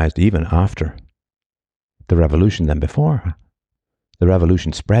traumatized even after the revolution than before. The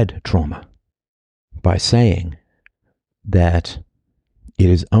revolution spread trauma by saying that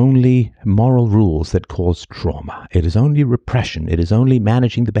it is only moral rules that cause trauma. It is only repression. It is only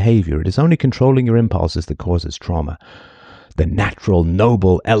managing the behavior. It is only controlling your impulses that causes trauma. The natural,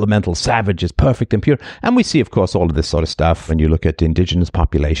 noble, elemental savage is perfect and pure. And we see, of course, all of this sort of stuff when you look at indigenous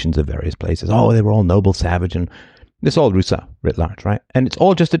populations of various places. Oh, they were all noble, savage, and it's all Rousseau writ large, right? And it's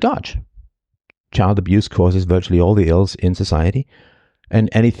all just a dodge. Child abuse causes virtually all the ills in society. And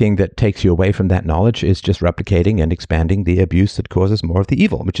anything that takes you away from that knowledge is just replicating and expanding the abuse that causes more of the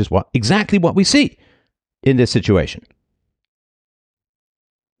evil, which is exactly what we see in this situation.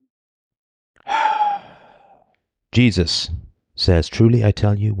 Jesus says, truly I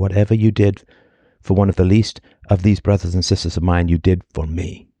tell you, whatever you did for one of the least of these brothers and sisters of mine, you did for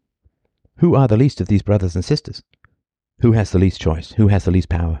me. Who are the least of these brothers and sisters? Who has the least choice? Who has the least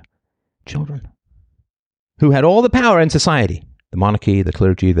power? Children. Who had all the power in society? The monarchy, the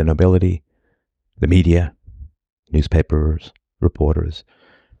clergy, the nobility, the media, newspapers, reporters.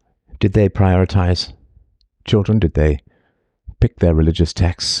 Did they prioritize children? Did they pick their religious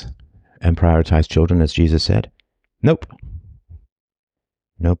texts and prioritize children as Jesus said? Nope.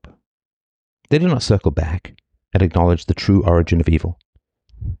 Nope. They did not circle back and acknowledge the true origin of evil.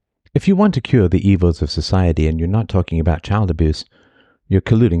 If you want to cure the evils of society and you're not talking about child abuse, you're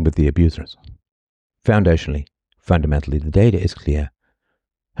colluding with the abusers. Foundationally, fundamentally, the data is clear.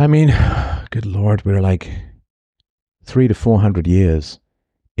 I mean, good Lord, we're like 300 to 400 years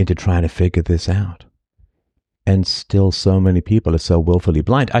into trying to figure this out. And still so many people are so willfully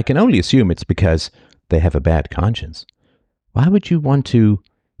blind. I can only assume it's because they have a bad conscience. Why would you want to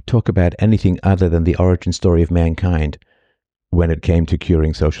talk about anything other than the origin story of mankind when it came to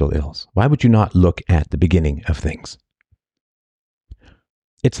curing social ills? Why would you not look at the beginning of things?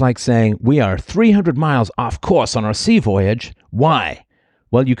 It's like saying, we are 300 miles off course on our sea voyage. Why?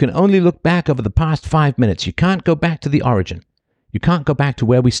 Well, you can only look back over the past 5 minutes. You can't go back to the origin. You can't go back to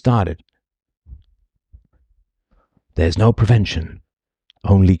where we started. There's no prevention,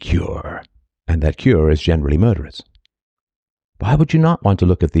 only cure. And that cure is generally murderous. Why would you not want to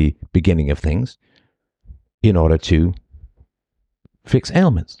look at the beginning of things in order to fix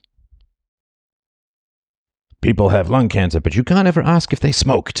ailments? People have lung cancer, but you can't ever ask if they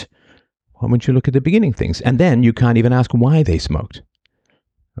smoked. Why wouldn't you look at the beginning of things? And then you can't even ask why they smoked.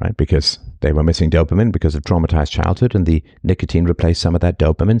 Right? Because they were missing dopamine because of traumatized childhood, and the nicotine replaced some of that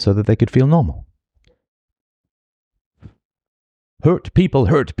dopamine so that they could feel normal. Hurt people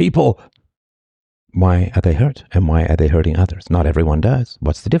hurt people. Why are they hurt? And why are they hurting others? Not everyone does.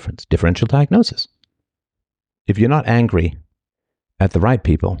 What's the difference? Differential diagnosis. If you're not angry at the right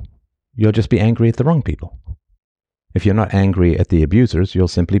people, you'll just be angry at the wrong people. If you're not angry at the abusers, you'll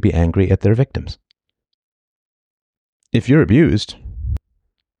simply be angry at their victims. If you're abused,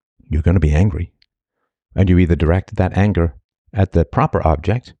 you're going to be angry. And you either direct that anger at the proper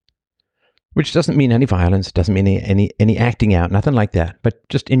object, which doesn't mean any violence, doesn't mean any acting out, nothing like that, but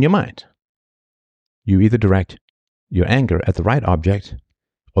just in your mind. You either direct your anger at the right object,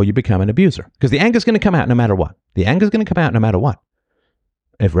 or you become an abuser. Because the anger is going to come out no matter what. The anger is going to come out no matter what.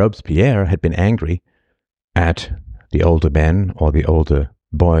 If Robespierre had been angry at the older men or the older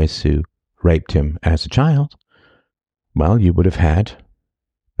boys who raped him as a child, well, you would have had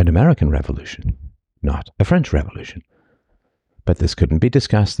an American Revolution, not a French Revolution. But this couldn't be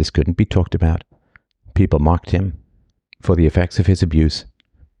discussed. This couldn't be talked about. People mocked him for the effects of his abuse,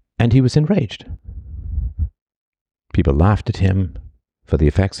 and he was enraged. People laughed at him for the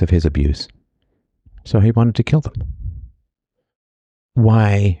effects of his abuse, so he wanted to kill them.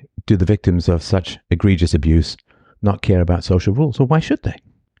 Why do the victims of such egregious abuse not care about social rules? Well, why should they?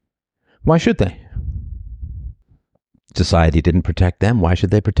 Why should they? Society didn't protect them. Why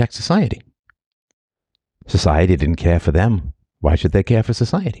should they protect society? Society didn't care for them. Why should they care for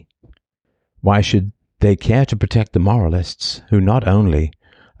society? Why should they care to protect the moralists who not only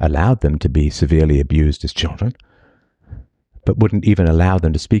allowed them to be severely abused as children, but wouldn't even allow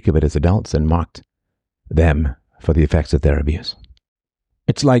them to speak of it as adults and mocked them for the effects of their abuse?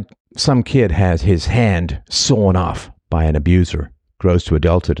 It's like some kid has his hand sawn off by an abuser, grows to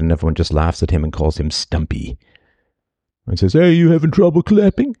adulthood, and everyone just laughs at him and calls him Stumpy. And says, "Hey, you having trouble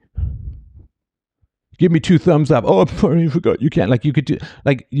clapping? Give me 2 thumbs up." "Oh, I'm sorry, I forgot. You can't." Like, you could do,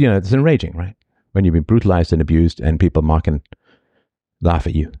 like, you know, it's enraging, right? When you've been brutalized and abused and people mock and laugh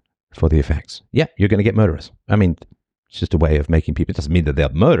at you for the effects. Yeah, you're going to get murderous. I mean, it's just a way of making people, it doesn't mean that they'll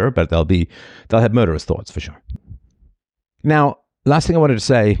murder, but they'll have murderous thoughts for sure. Now, last thing I wanted to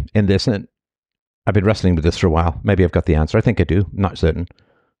say in this, and I've been wrestling with this for a while. Maybe I've got the answer. I think I do. I'm not certain.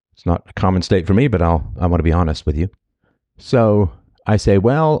 It's not a common state for me, but I want to be honest with you. So I say,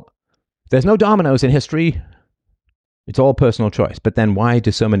 well, there's no dominoes in history. It's all personal choice. But then why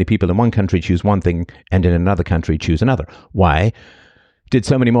do so many people in one country choose one thing and in another country choose another? Why did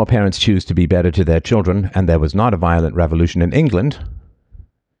so many more parents choose to be better to their children and there was not a violent revolution in England,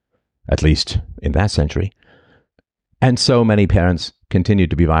 at least in that century, and so many parents continued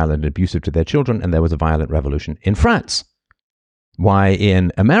to be violent and abusive to their children and there was a violent revolution in France? Why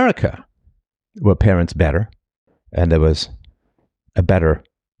in America were parents better and there was a better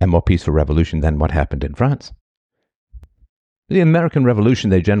and more peaceful revolution than what happened in France? The American Revolution,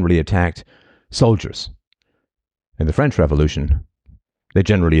 they generally attacked soldiers. In the French Revolution, they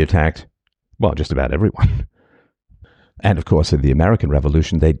generally attacked, well, just about everyone. And of course, in the American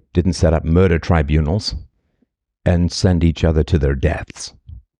Revolution, they didn't set up murder tribunals and send each other to their deaths.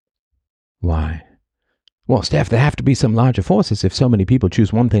 Why? Well, Steph, there have to be some larger forces if so many people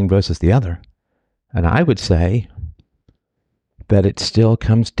choose one thing versus the other. And I would say that it still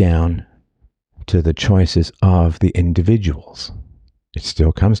comes down to the choices of the individuals. It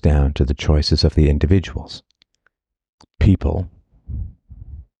still comes down to the choices of the individuals. People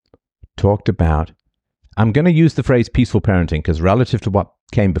talked about, I'm going to use the phrase peaceful parenting because relative to what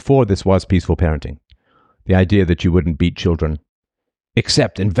came before, this was peaceful parenting. The idea that you wouldn't beat children,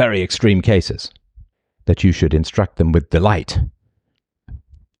 except in very extreme cases, that you should instruct them with delight,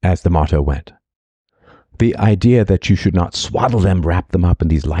 as the motto went. The idea that you should not swaddle them, wrap them up in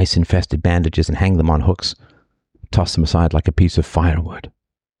these lice-infested bandages and hang them on hooks, toss them aside like a piece of firewood.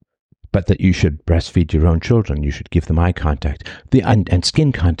 But that you should breastfeed your own children, you should give them eye contact and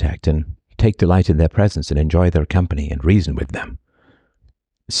skin contact and take delight in their presence and enjoy their company and reason with them.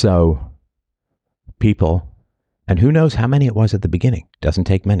 So, people, and who knows how many it was at the beginning, doesn't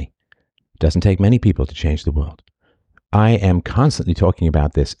take many. Doesn't take many people to change the world. I am constantly talking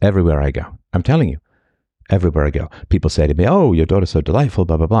about this everywhere I go. I'm telling you. Everywhere I go, people say to me, "Oh, your daughter's so delightful,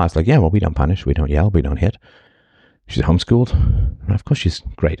 blah, blah, blah." It's like, yeah, well, we don't punish, we don't yell, we don't hit. She's homeschooled. Well, of course she's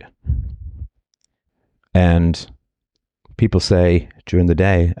great. And people say during the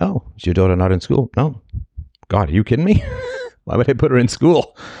day, "Oh, is your daughter not in school?" No. God, are you kidding me? Why would I put her in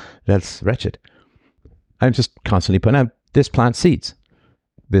school? That's wretched. I'm just constantly putting out, this plants seeds.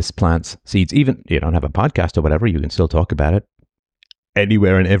 This plants seeds. Even you don't have a podcast or whatever, you can still talk about it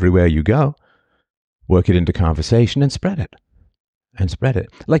anywhere and everywhere you go. Work it into conversation and spread it. And spread it.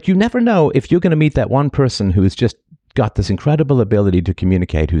 Like, you never know if you're going to meet that one person who's just got this incredible ability to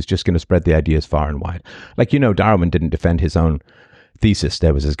communicate, who's just going to spread the ideas far and wide. Like, you know, Darwin didn't defend his own thesis.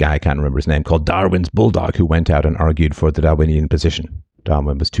 There was this guy, I can't remember his name, called Darwin's Bulldog, who went out and argued for the Darwinian position.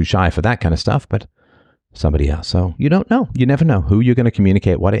 Darwin was too shy for that kind of stuff, but somebody else. So you don't know. You never know who you're going to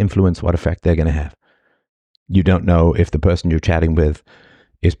communicate, what influence, what effect they're going to have. You don't know if the person you're chatting with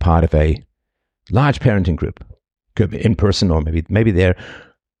is part of a large parenting group, could be in person, or maybe they're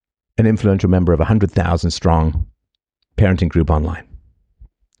an influential member of 100,000 strong parenting group online.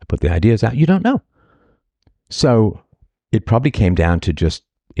 Put the ideas out. You don't know. So it probably came down to just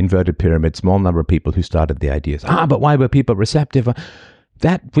inverted pyramid, small number of people who started the ideas. But why were people receptive?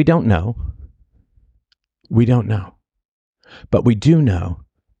 That we don't know. We don't know. But we do know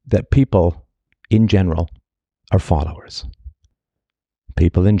that people in general are followers.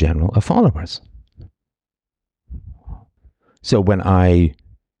 People in general are followers. So when I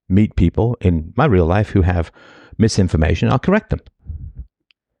meet people in my real life who have misinformation, I'll correct them.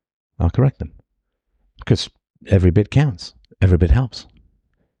 Because every bit counts. Every bit helps.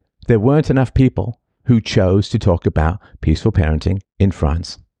 There weren't enough people who chose to talk about peaceful parenting in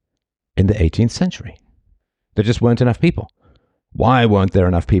France in the 18th century. There just weren't enough people. Why weren't there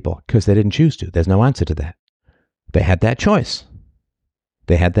enough people? Because they didn't choose to. There's no answer to that. They had that choice.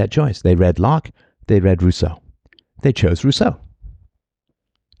 They read Locke. They read Rousseau. They chose Rousseau.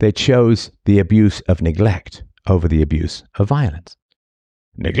 They chose the abuse of neglect over the abuse of violence.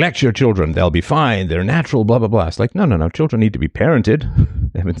 Neglect your children. They'll be fine. They're natural, blah, blah, blah. It's like, no. Children need to be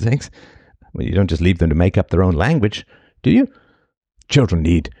parented. Heaven's sakes. Well, you don't just leave them to make up their own language, do you? Children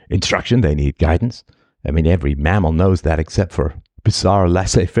need instruction. They need guidance. I mean, every mammal knows that except for bizarre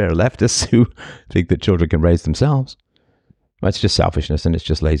laissez-faire leftists who think that children can raise themselves. Well, it's just selfishness and it's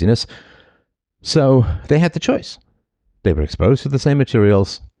just laziness. So they had the choice. They were exposed to the same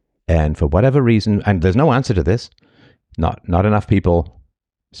materials, and for whatever reason, and there's no answer to this, not enough people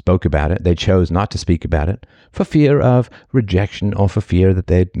spoke about it. They chose not to speak about it for fear of rejection or for fear that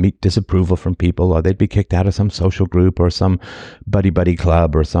they'd meet disapproval from people or they'd be kicked out of some social group or some buddy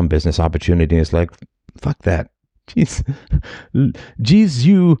club or some business opportunity. It's like, fuck that. Jeez,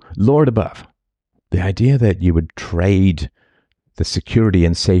 you Lord above. The idea that you would trade the security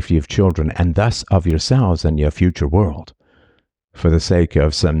and safety of children and thus of yourselves and your future world for the sake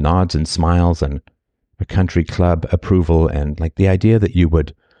of some nods and smiles and a country club approval, and like the idea that you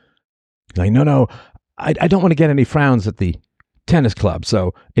would like, no, I don't want to get any frowns at the tennis club,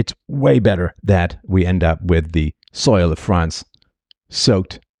 so it's way better that we end up with the soil of France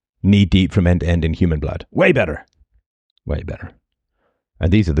soaked knee deep from end to end in human blood. Way better.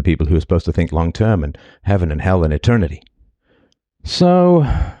 And these are the people who are supposed to think long term and heaven and hell and eternity. So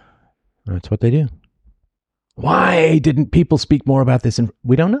that's what they do. Why didn't people speak more about this? And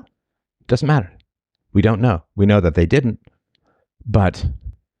we don't know. Doesn't matter. We don't know. We know that they didn't. But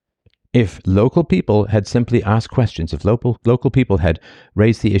if local people had simply asked questions, if local people had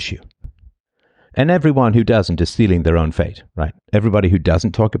raised the issue, and everyone who doesn't is sealing their own fate, right? Everybody who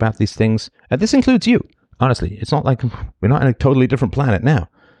doesn't talk about these things, and this includes you, honestly. It's not like we're not on a totally different planet now.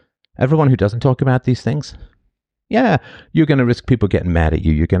 Everyone who doesn't talk about these things, yeah, you're going to risk people getting mad at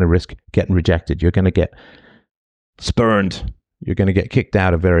you. You're going to risk getting rejected. You're going to get spurned. You're going to get kicked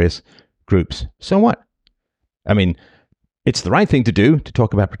out of various groups. So what? I mean, it's the right thing to do to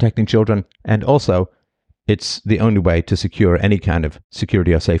talk about protecting children, and also it's the only way to secure any kind of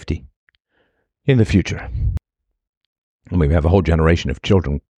security or safety in the future. And we have a whole generation of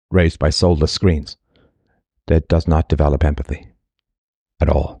children raised by soulless screens that does not develop empathy at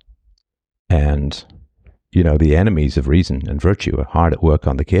all. And, the enemies of reason and virtue are hard at work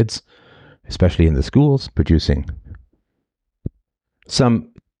on the kids, especially in the schools, producing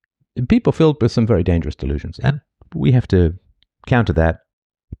some people filled with some very dangerous delusions. And we have to counter that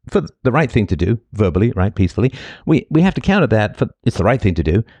for the right thing to do, verbally, right, peacefully. We have to counter that for it's the right thing to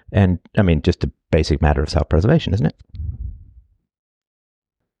do. And, just a basic matter of self-preservation, isn't it?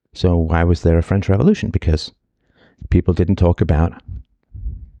 So why was there a French Revolution? Because people didn't talk about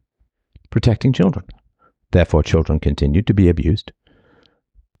protecting children. Therefore, children continued to be abused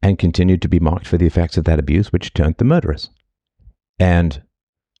and continued to be mocked for the effects of that abuse, which turned them murderous. And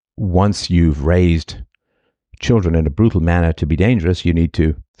once you've raised children in a brutal manner to be dangerous, you need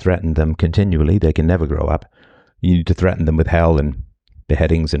to threaten them continually. They can never grow up. You need to threaten them with hell and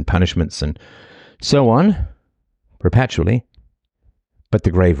beheadings and punishments and so on, perpetually. But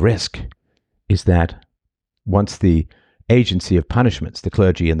the grave risk is that once the agency of punishments, the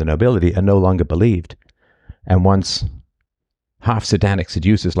clergy and the nobility, are no longer believed, and once half-satanic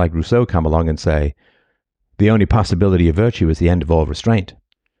seducers like Rousseau come along and say, the only possibility of virtue is the end of all restraint,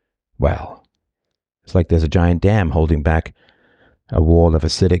 well, it's like there's a giant dam holding back a wall of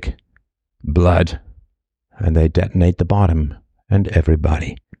acidic blood, and they detonate the bottom, and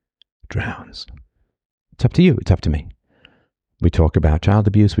everybody drowns. It's up to you. It's up to me. We talk about child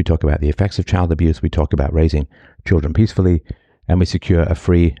abuse. We talk about the effects of child abuse. We talk about raising children peacefully, and we secure a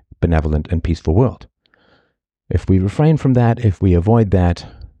free, benevolent, and peaceful world. If we refrain from that, if we avoid that,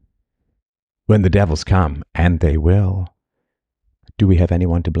 when the devils come, and they will, do we have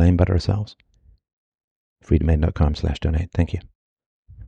anyone to blame but ourselves? freedomain.com/donate. Thank you.